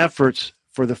these efforts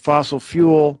for the fossil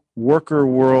fuel worker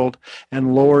world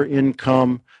and lower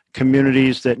income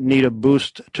communities that need a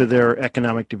boost to their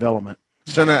economic development.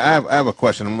 Senator, I have a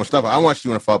question. Mustafa, I want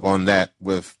you to follow up on that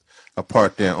with a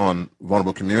part there on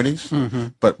vulnerable communities. Mm-hmm.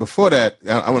 But before that,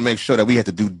 I want to make sure that we have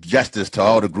to do justice to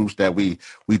all the groups that we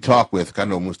talk with. I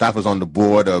know Mustafa's on the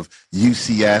board of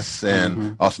UCS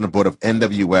and also on the board of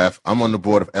NWF. I'm on the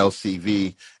board of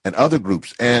LCV and other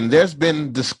groups. And there's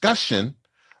been discussion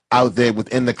out there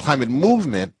within the climate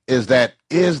movement is that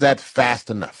fast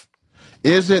enough?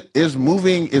 Is it get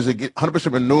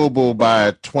 100% renewable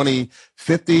by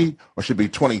 2050 or should it be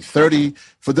 2030?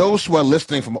 For those who are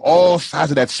listening from all sides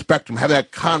of that spectrum, have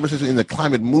that conversation in the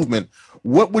climate movement,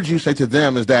 what would you say to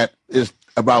them is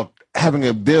about having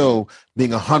a bill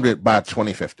being 100 by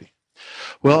 2050?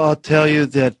 Well, I'll tell you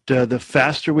that the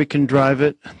faster we can drive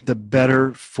it, the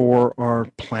better for our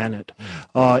planet.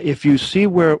 If you see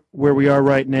where we are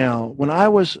right now, when I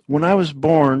was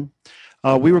born,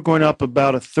 we were going up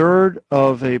about 1/3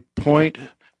 of a point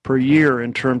per year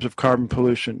in terms of carbon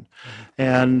pollution.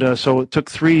 And so it took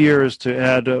 3 years to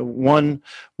add one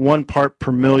part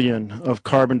per million of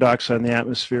carbon dioxide in the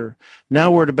atmosphere.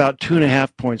 Now we're at about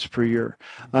 2.5 points per year.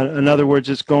 In other words,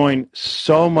 it's going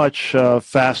so much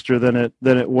faster than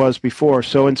it was before.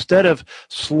 So instead of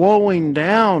slowing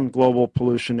down global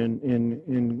pollution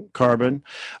in carbon,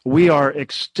 we are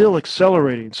still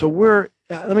accelerating. So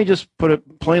let me just put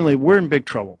it plainly, we're in big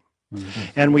trouble.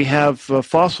 Mm-hmm. And we have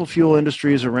fossil fuel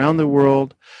industries around the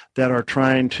world that are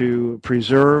trying to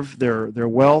preserve their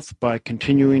wealth by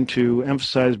continuing to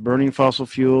emphasize burning fossil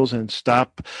fuels and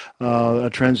stop a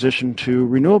transition to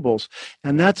renewables.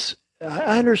 And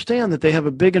I understand that they have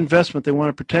a big investment. They want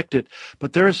to protect it,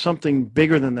 but there is something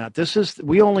bigger than that.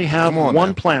 We only have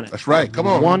one planet. That's right. Come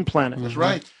on. One planet. That's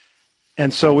right.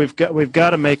 And so we've got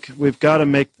to make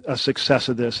a success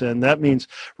of this, and that means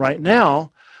right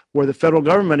now, where the federal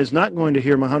government is not going to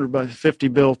hear my 100 by 50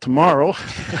 bill tomorrow,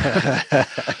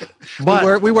 but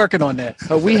we're working on that.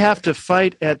 We have to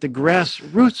fight at the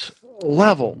grassroots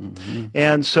level,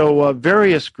 and so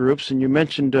various groups, and you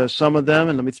mentioned some of them,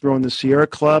 and let me throw in the Sierra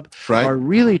Club, are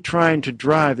really trying to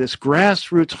drive this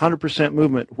grassroots 100%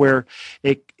 movement, where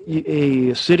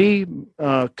a city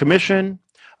commission,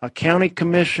 a county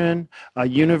commission, a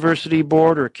university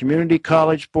board or a community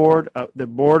college board, the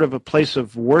board of a place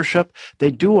of worship,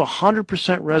 they do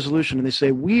 100% resolution, and they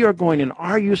say, we are going, in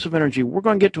our use of energy, we're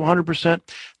going to get to 100%,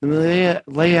 and they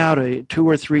lay out a 2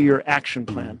 or 3 year action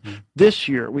plan. This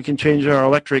year, we can change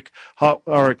our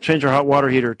change our hot water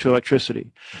heater to electricity.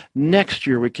 Next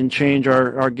year, we can change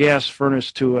our gas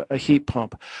furnace to a heat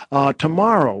pump.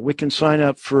 Tomorrow, we can sign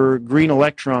up for green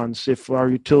electrons if our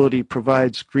utility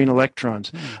provides green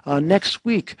electrons. Next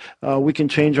week, we can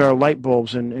change our light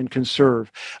bulbs and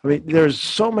conserve. I mean, there's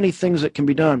so many things that can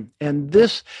be done. And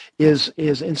this is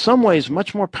in some ways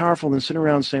much more powerful than sitting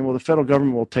around saying, well, the federal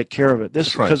government will take care of it.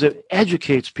 This because it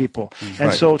educates people.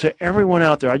 And so to everyone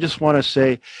out there, I just want to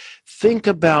say, think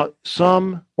about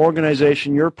some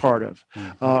organization you're part of.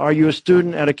 Are you a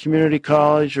student at a community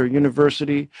college or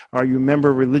university? Are you a member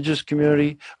of a religious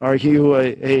community? Are you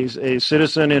a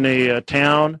citizen in a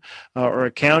town or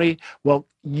a county? Well,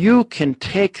 you can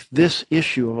take this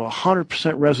issue of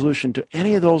 100% resolution to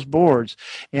any of those boards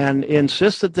and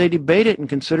insist that they debate it and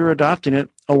consider adopting it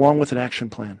along with an action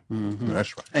plan.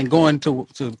 That's right. And going to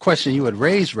the question you had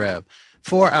raised, Rev,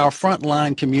 for our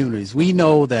frontline communities, we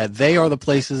know that they are the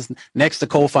places next to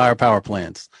coal-fired power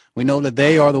plants. We know that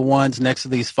they are the ones next to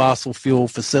these fossil fuel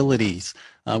facilities,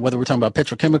 whether we're talking about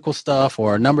petrochemical stuff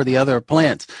or a number of the other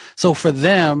plants. So for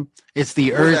them, it's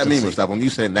the urgency. What does that mean, Mustafa, when you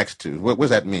say next to? What does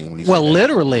that mean?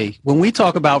 Literally, when we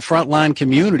talk about frontline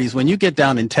communities, when you get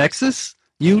down in Texas,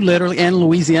 and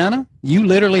Louisiana, you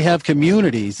literally have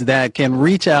communities that can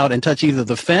reach out and touch either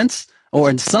the fence or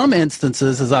in some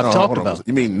instances, as I've talked about.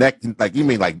 You mean next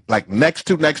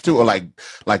to, or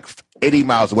like 80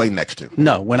 miles away next to?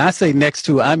 No, when I say next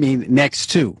to, I mean next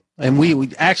to. And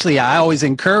I always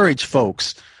encourage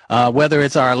folks, whether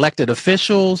it's our elected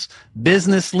officials,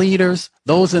 business leaders,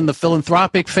 those in the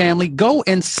philanthropic family, go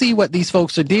and see what these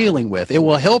folks are dealing with. It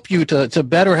will help you to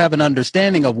better have an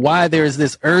understanding of why there is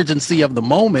this urgency of the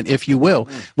moment, if you will,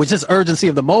 which this urgency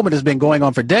of the moment has been going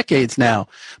on for decades now.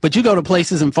 But you go to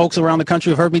places, and folks around the country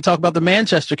have heard me talk about the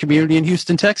Manchester community in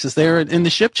Houston, Texas. They're in the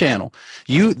Ship Channel.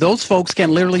 Those folks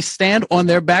can literally stand on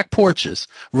their back porches,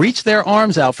 reach their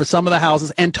arms out for some of the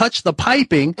houses, and touch the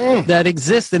piping that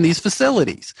exists in these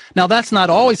facilities. Now, that's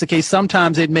not always the case.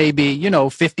 Sometimes it may be,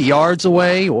 50 yards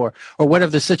away or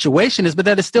whatever the situation is, but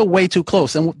that is still way too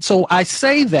close. And so I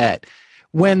say that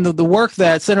when the work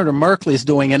that Senator Merkley is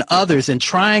doing and others in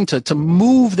trying to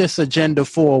move this agenda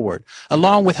forward,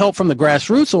 along with help from the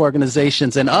grassroots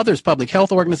organizations and others, public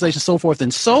health organizations, so forth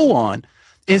and so on,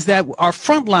 is that our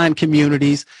frontline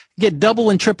communities get double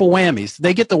and triple whammies.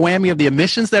 They get the whammy of the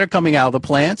emissions that are coming out of the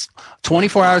plants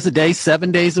 24 hours a day,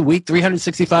 7 days a week,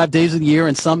 365 days a year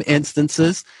in some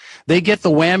instances. They get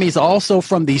the whammies also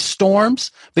from these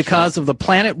storms because of the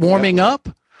planet warming up.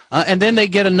 And then they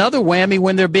get another whammy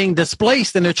when they're being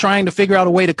displaced and they're trying to figure out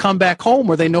a way to come back home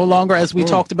where they no longer, as we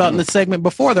talked about in the segment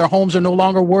before, their homes are no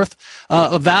longer worth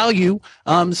a value.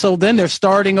 So then they're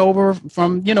starting over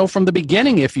from the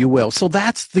beginning, if you will. So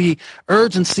that's the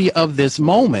urgency of this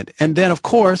moment. And then, of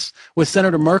course, with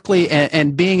Senator Merkley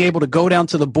and being able to go down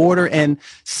to the border and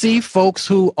see folks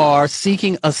who are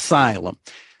seeking asylum.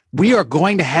 We are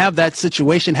going to have that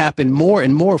situation happen more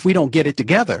and more if we don't get it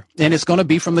together. And it's going to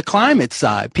be from the climate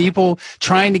side. People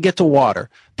trying to get to water.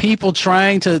 People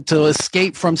trying to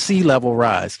escape from sea level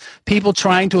rise. People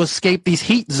trying to escape these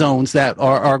heat zones that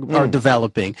are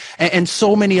developing. And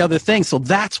so many other things. So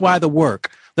that's why the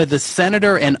work that the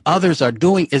senator and others are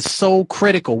doing is so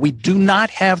critical. We do not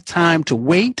have time to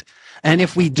wait. And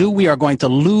if we do, we are going to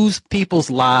lose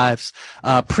people's lives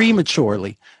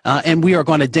prematurely, and we are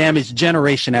going to damage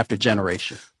generation after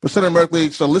generation. But Senator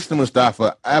Merkley, so listen to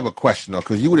Mustafa, I have a question, though,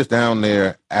 because you were just down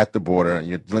there at the border and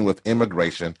you're dealing with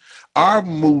immigration. Our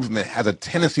movement has a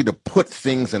tendency to put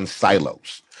things in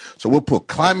silos. So we'll put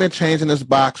climate change in this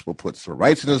box. We'll put civil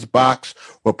rights in this box.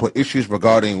 We'll put issues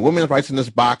regarding women's rights in this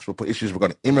box. We'll put issues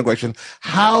regarding immigration.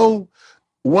 You've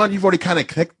already kind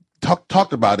of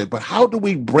talked about it, but how do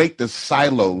we break the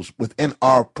silos within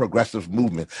our progressive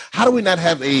movement? How do we not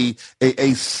have a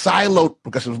siloed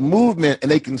progressive movement, and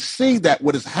they can see that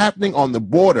what is happening on the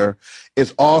border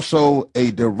is also a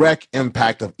direct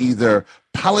impact of either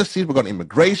policies regarding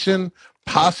immigration,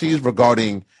 policies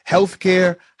regarding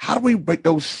healthcare? How do we break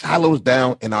those silos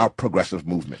down in our progressive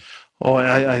movement? Oh,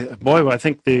 I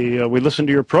think we listened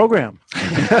to your program.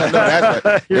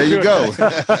 There you go.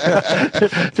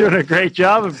 Doing a great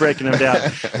job of breaking them down.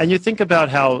 And you think about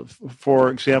how,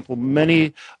 for example,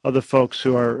 many of the folks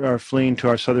who are fleeing to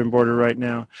our southern border right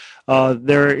now,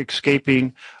 they're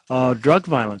escaping drug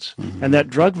violence. Mm-hmm. And that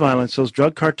drug violence, those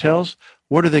drug cartels,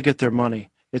 where do they get their money?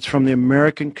 It's from the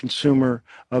American consumer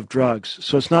of drugs.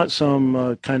 So it's not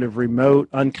some kind of remote,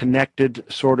 unconnected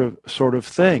sort of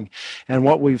thing. And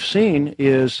what we've seen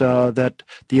is that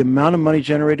the amount of money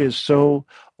generated is so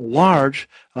large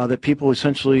that people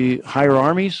essentially hire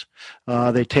armies.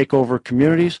 They take over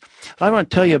communities. I want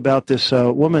to tell you about this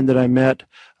woman that I met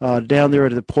down there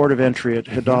at the port of entry, at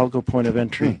Hidalgo point of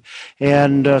entry.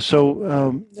 And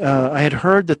so I had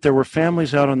heard that there were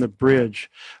families out on the bridge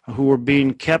who were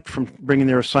being kept from bringing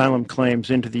their asylum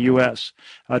claims into the U.S.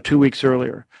 2 weeks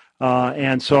earlier.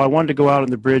 And so I wanted to go out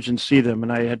on the bridge and see them,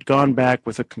 and I had gone back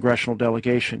with a congressional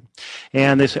delegation.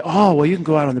 And they say, oh, well, you can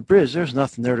go out on the bridge. There's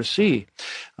nothing there to see.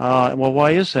 Well,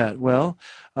 why is that? Well,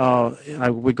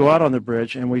 we go out on the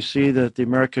bridge, and we see that the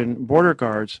American border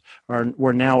guards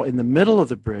were now in the middle of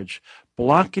the bridge,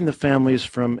 blocking the families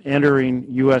from entering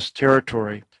U.S.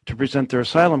 territory to present their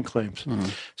asylum claims. Mm-hmm.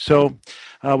 So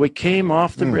we came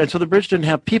off the bridge. And so the bridge didn't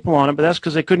have people on it, but that's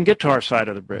because they couldn't get to our side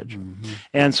of the bridge. Mm-hmm.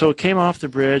 And so it came off the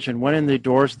bridge and went in the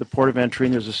doors of the port of entry,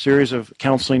 and there's a series of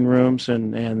counseling rooms,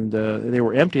 and they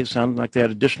were empty. It sounded like they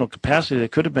had additional capacity. They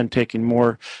could have been taking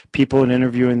more people and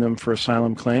interviewing them for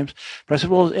asylum claims. But I said,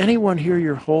 well, is anyone here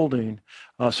you're holding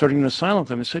starting an asylum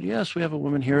claim? They said, yes, we have a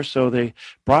woman here. So they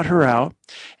brought her out,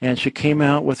 and she came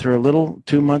out with her little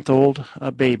 2-month-old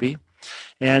baby,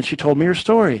 and she told me her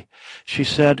story. She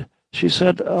said,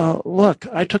 look,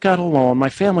 I took out a loan. My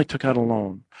family took out a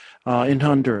loan in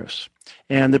Honduras.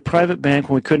 And the private bank,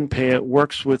 when we couldn't pay it,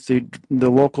 works with the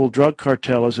local drug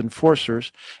cartel as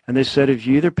enforcers. And they said, if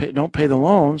you either don't pay the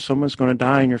loan, someone's going to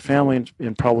die in your family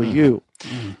and probably you.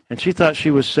 And she thought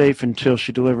she was safe until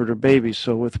she delivered her baby.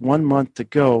 So with 1 month to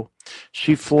go,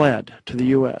 she fled to the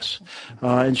U.S.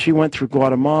 And she went through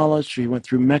Guatemala. She went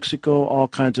through Mexico, all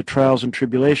kinds of trials and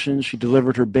tribulations. She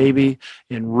delivered her baby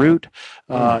en route.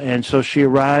 And so she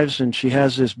arrives, and she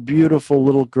has this beautiful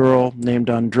little girl named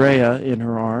Andrea in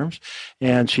her arms.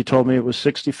 And she told me it was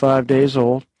 65 days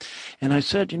old. And I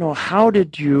said, how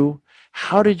did you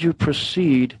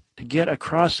proceed to get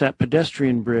across that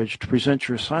pedestrian bridge to present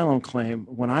your asylum claim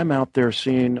when I'm out there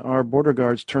seeing our border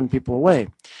guards turn people away?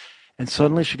 And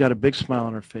suddenly she got a big smile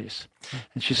on her face.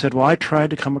 And she said, well, I tried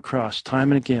to come across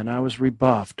time and again. I was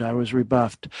rebuffed.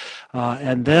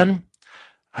 And then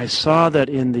I saw that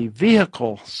in the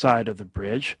vehicle side of the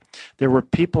bridge, there were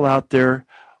people out there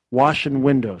washing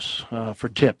windows for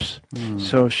tips.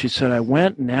 So she said, I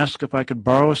went and asked if I could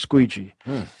borrow a squeegee.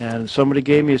 And somebody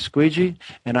gave me a squeegee,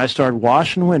 and I started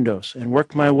washing windows and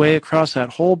worked my way across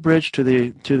that whole bridge to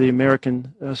the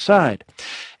American side,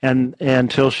 and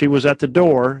until she was at the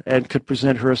door and could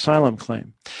present her asylum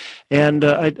claim. And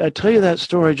I tell you that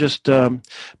story just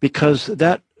because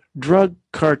that drug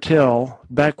cartel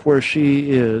back where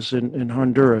she is in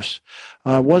Honduras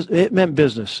it meant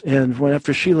business, and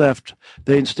after she left,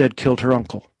 they instead killed her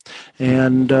uncle,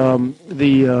 and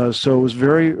so it was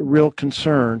very real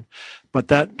concern. But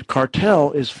that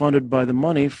cartel is funded by the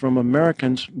money from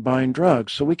Americans buying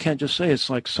drugs. So we can't just say it's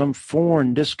like some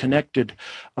foreign, disconnected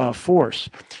force.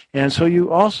 And so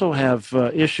you also have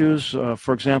issues,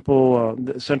 for example,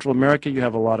 Central America, you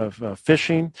have a lot of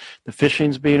fishing. The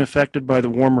fishing's being affected by the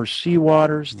warmer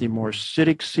seawaters, the more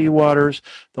acidic seawaters,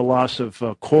 the loss of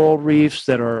coral reefs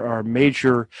that are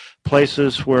major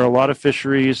places where a lot of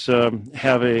fisheries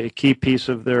have a key piece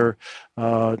of their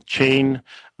chain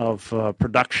of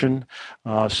production.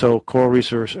 So coral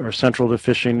reefs are central to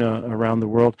fishing around the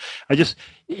world.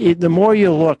 The more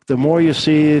you look, the more you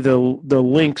see the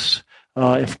links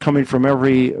coming from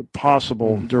every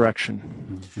possible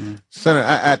direction. Senator,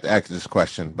 I have to ask this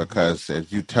question because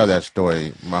as you tell that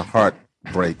story, my heart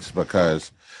breaks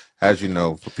because, as you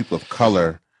know, for people of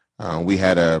color, we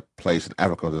had a place in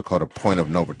Africa that was called a point of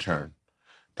no return.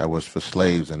 That was for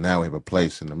slaves, and now we have a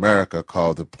place in America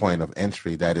called the point of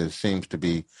entry that seems to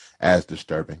be as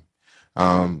disturbing.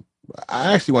 I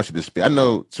actually want you to speak. I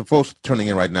know some folks tuning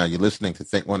in right now, you're listening to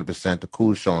Think 100%, the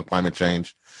coolest show on climate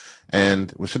change,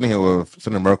 and we're sitting here with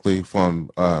Senator Merkley from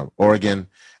Oregon,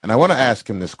 and I want to ask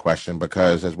him this question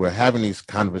because as we're having these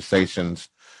conversations,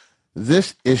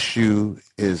 this issue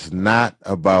is not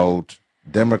about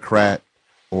Democrat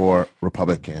or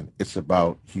Republican. It's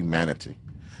about humanity.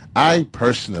 I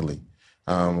personally,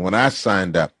 when I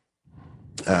signed up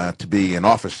to be an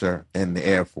officer in the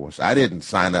Air Force, I didn't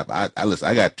sign up. Listen,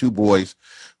 I got two boys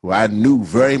who I knew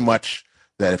very much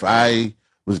that if I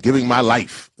was giving my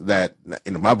life, that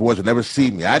my boys would never see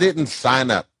me. I didn't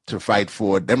sign up to fight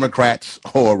for Democrats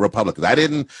or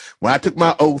Republicans. When I took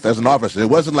my oath as an officer, it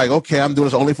wasn't like, okay, I'm doing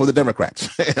this only for the Democrats.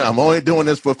 I'm only doing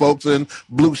this for folks in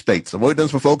blue states. I'm only doing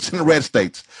this for folks in the red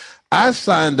states. I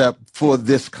signed up for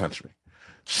this country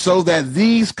so that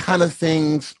these kind of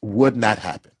things would not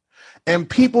happen. And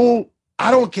people, I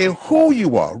don't care who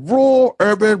you are, rural,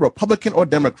 urban, Republican, or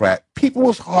Democrat,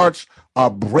 people's hearts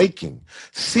are breaking.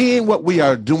 Seeing what we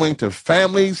are doing to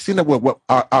families, seeing what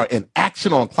are in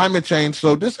action on climate change.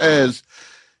 So this is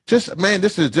just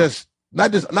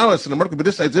not as an American, but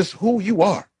this is just who you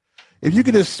are. If you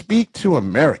could just speak to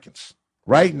Americans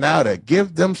right now to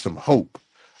give them some hope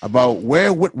about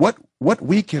what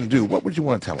we can do, what would you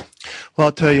want to tell them? Well,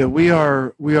 I'll tell you, we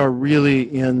are really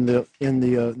in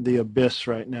the abyss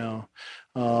right now.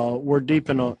 We're deep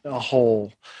in a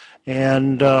hole,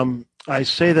 and I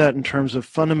say that in terms of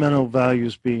fundamental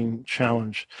values being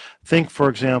challenged. Think, for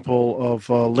example, of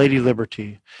Lady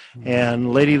Liberty.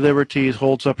 And Lady Liberty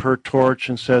holds up her torch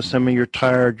and says, "Some of you're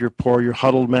tired, you're poor, you're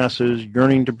huddled masses,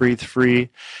 yearning to breathe free."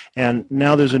 And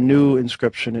now there's a new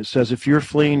inscription. It says, "If you're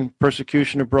fleeing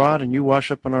persecution abroad and you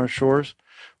wash up on our shores,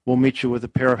 we'll meet you with a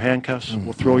pair of handcuffs,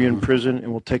 we'll throw you in prison,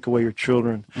 and we'll take away your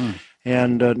children."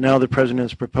 And now the president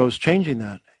has proposed changing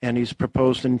that. And he's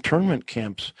proposed internment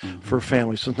camps for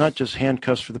families. So it's not just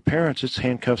handcuffs for the parents, it's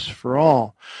handcuffs for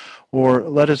all. Or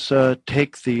let us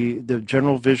take the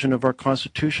general vision of our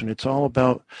Constitution. It's all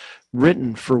about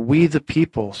written for we the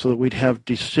people so that we'd have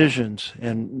decisions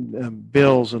and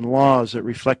bills and laws that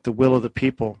reflect the will of the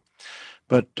people.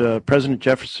 But President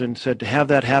Jefferson said to have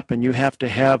that happen, you have to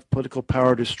have political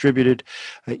power distributed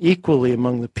equally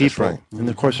among the people. That's right. And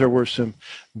of course, there were some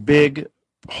big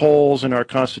holes in our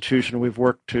Constitution we've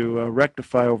worked to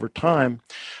rectify over time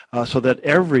so that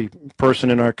every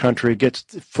person in our country gets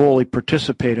to fully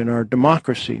participate in our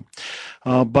democracy.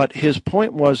 But his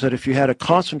point was that if you had a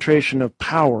concentration of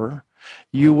power,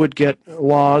 you would get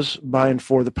laws by and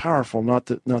for the powerful, not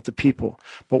the people.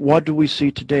 But what do we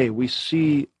see today? We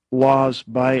see laws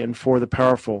by and for the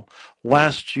powerful.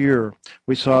 Last year,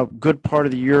 we saw a good part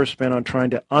of the year spent on trying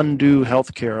to undo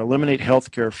health care, eliminate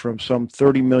health care from some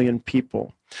 30 million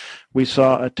people. We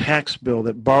saw a tax bill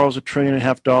that borrows $1.5 trillion,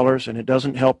 and it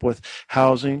doesn't help with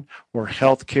housing or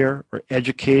health care or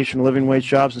education, living wage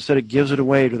jobs. Instead, it gives it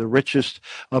away to the richest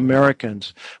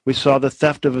Americans. We saw the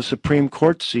theft of a Supreme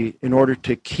Court seat in order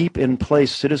to keep in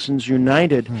place Citizens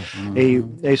United,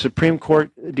 a Supreme Court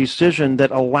decision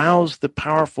that allows the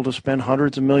powerful to spend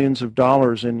hundreds of millions of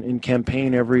dollars in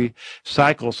campaign every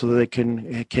cycle so that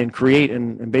they can create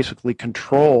and basically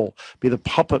control, be the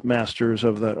puppet masters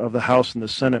of the House and the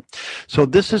Senate. So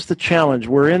this is the challenge.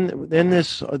 We're in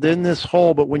this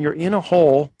hole, but when you're in a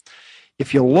hole,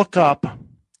 if you look up,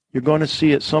 you're going to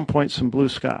see at some point some blue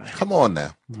sky. Come on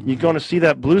now. You're going to see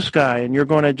that blue sky, and you're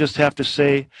going to just have to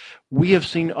say, we have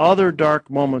seen other dark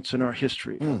moments in our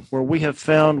history where we have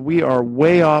found we are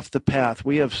way off the path.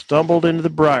 We have stumbled into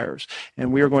the briars,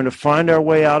 and we are going to find our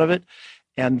way out of it.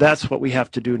 And that's what we have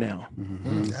to do now.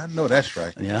 I know that's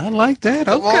right. Yeah, I like that.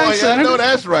 Okay, I know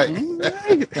that's right.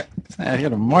 I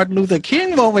had a Martin Luther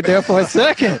King moment there for a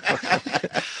second.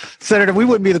 Senator, we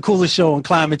wouldn't be the coolest show on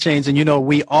climate change. And,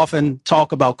 we often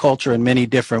talk about culture in many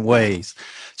different ways.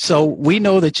 So we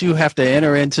know that you have to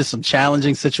enter into some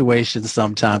challenging situations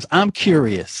sometimes. I'm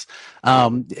curious,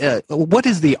 what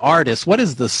is the artist, what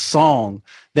is the song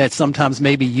that sometimes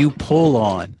maybe you pull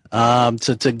on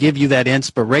to give you that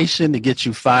inspiration, to get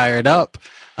you fired up,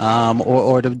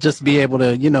 or to just be able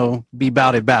to, be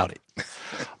about it?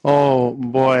 Oh,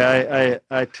 boy,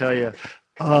 I tell you,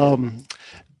 I'm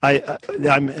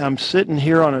sitting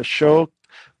here on a show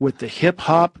with the Hip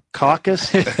Hop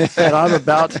Caucus, and I'm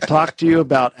about to talk to you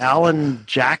about Alan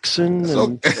Jackson. Wait a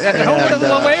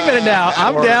minute now.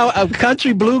 I'm down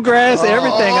country, bluegrass,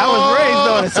 everything. I was raised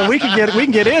on it, so we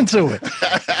can get into it.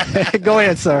 Go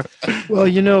ahead, sir. Well,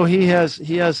 he has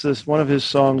this. One of his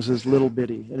songs is "Little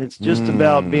Bitty," and it's just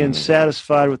about being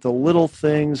satisfied with the little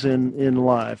things in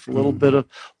life. A little bit of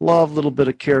love, a little bit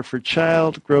of care for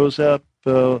child, grows up.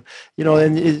 And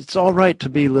it's all right to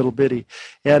be little bitty.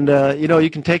 And, you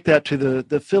can take that to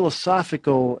the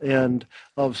philosophical end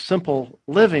of simple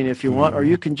living if you want, or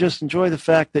you can just enjoy the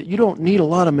fact that you don't need a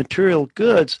lot of material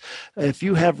goods if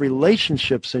you have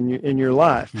relationships in your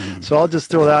life. So I'll just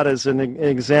throw that as an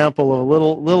example of a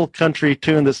little country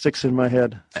tune that sticks in my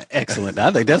head. Excellent.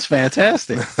 I think that's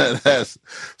fantastic.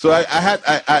 So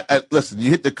I listen,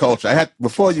 you hit the culture.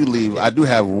 Before you leave, I do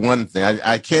have one thing.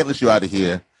 I can't let you out of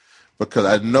here, because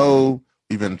I know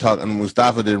we've been talking, and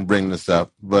Mustafa didn't bring this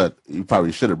up, but you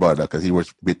probably should have brought it up because he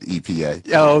works with the EPA.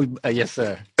 Oh, yes,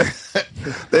 sir.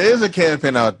 There is a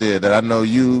campaign out there that I know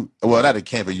not a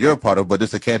campaign you're a part of, but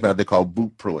it's a campaign out there called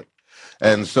Boot Pruitt.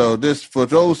 And so for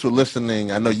those who are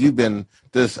listening, I know you've been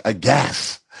just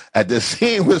aghast at this,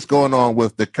 seeing what's going on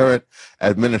with the current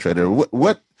administrator.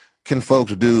 What can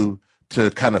folks do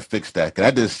to kind of fix that? 'Cause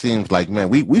that just seems like, man,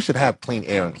 we should have clean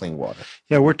air and clean water.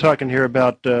 Yeah, we're talking here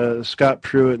about Scott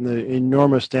Pruitt and the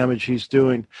enormous damage he's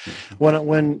doing.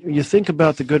 When you think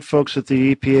about the good folks at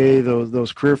the EPA,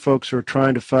 those career folks who are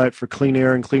trying to fight for clean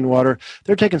air and clean water,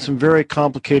 they're taking some very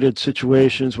complicated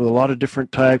situations with a lot of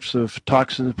different types of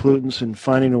toxins and pollutants and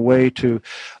finding a way to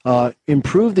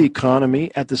improve the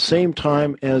economy at the same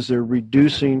time as they're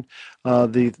reducing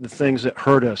the things that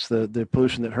hurt us, the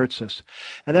pollution that hurts us.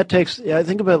 And that takes, I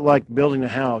think about it like building a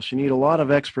house. You need a lot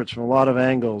of experts from a lot of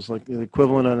angles, like the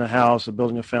equivalent on a house of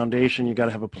building a foundation. You got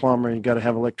to have a plumber, you got to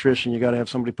have an electrician, you got to have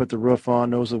somebody put the roof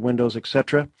on, knows the windows,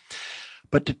 etc.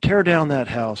 But to tear down that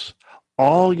house,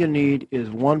 all you need is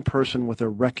one person with a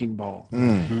wrecking ball.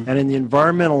 And in the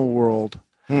environmental world,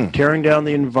 tearing down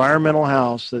the environmental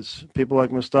house that's people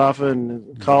like Mustafa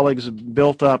and colleagues have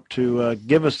built up to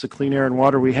give us the clean air and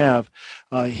water we have,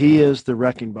 he is the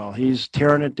wrecking ball. He's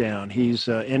tearing it down. He's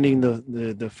ending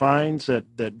the fines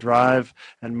that drive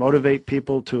and motivate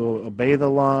people to obey the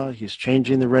law. He's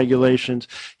changing the regulations.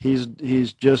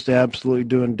 He's just absolutely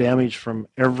doing damage from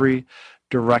every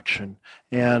direction.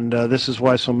 And this is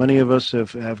why so many of us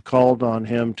have called on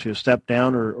him to step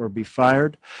down or be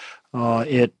fired.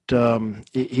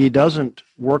 He doesn't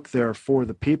work there for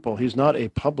the people. He's not a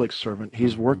public servant.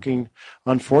 He's working,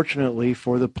 unfortunately,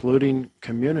 for the polluting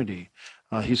community.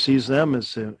 He sees them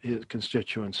as his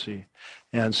constituency.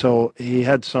 And so he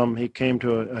came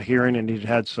to a hearing and he'd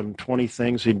had some 20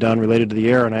 things he'd done related to the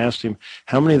air. And I asked him,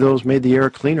 how many of those made the air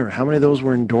cleaner? How many of those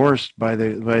were endorsed by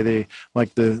the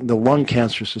Lung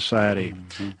Cancer Society?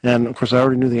 Mm-hmm. And of course I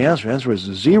already knew the answer. The answer was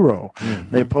 0.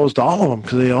 Mm-hmm. They opposed all of them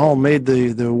because they all made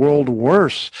the world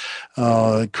worse,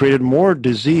 created more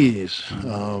disease,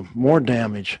 more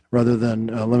damage rather than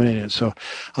eliminating it. So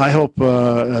I hope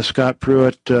Scott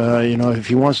Pruitt, if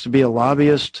he wants to be a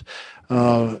lobbyist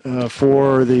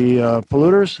for the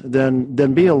polluters,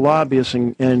 then be a lobbyist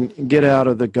and get out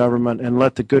of the government and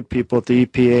let the good people at the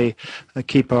EPA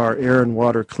keep our air and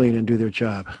water clean and do their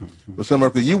job. Well, Senator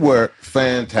Murphy, you were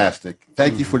fantastic.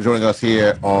 Thank you for joining us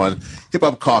here on Hip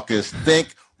Hop Caucus.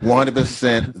 Think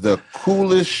 100%, the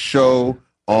coolest show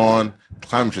on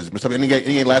climate change. Mustafa,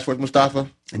 any last words, Mustafa?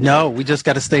 No, we just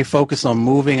got to stay focused on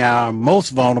moving our most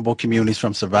vulnerable communities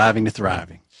from surviving to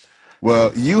thriving.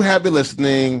 Well, you have been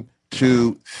listening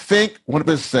to Think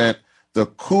 100%, the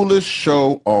coolest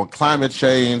show on climate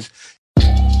change.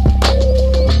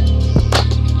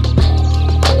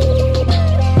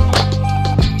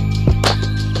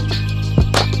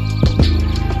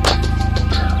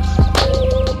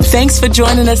 Thanks for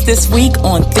joining us this week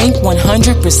on Think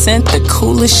 100%, the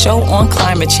coolest show on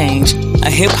climate change, a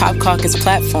Hip Hop Caucus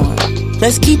platform.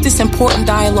 Let's keep this important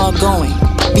dialogue going.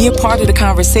 Be a part of the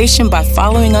conversation by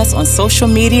following us on social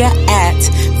media at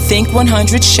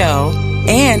Think100Show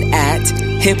and at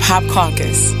Hip Hop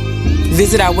Caucus.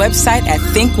 Visit our website at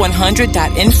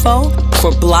think100.info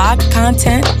for blog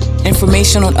content,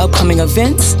 information on upcoming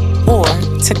events, or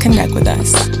to connect with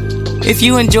us. If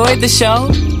you enjoyed the show,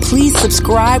 please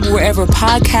subscribe wherever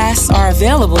podcasts are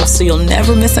available so you'll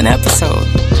never miss an episode.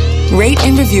 Rate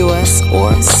and review us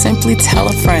or simply tell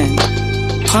a friend.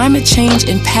 Climate change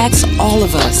impacts all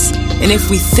of us, and if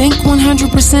we think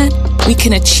 100%, we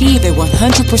can achieve a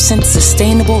 100%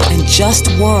 sustainable and just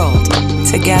world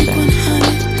together. Think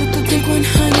 100, think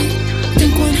 100,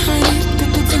 think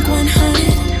 100, think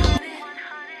 100.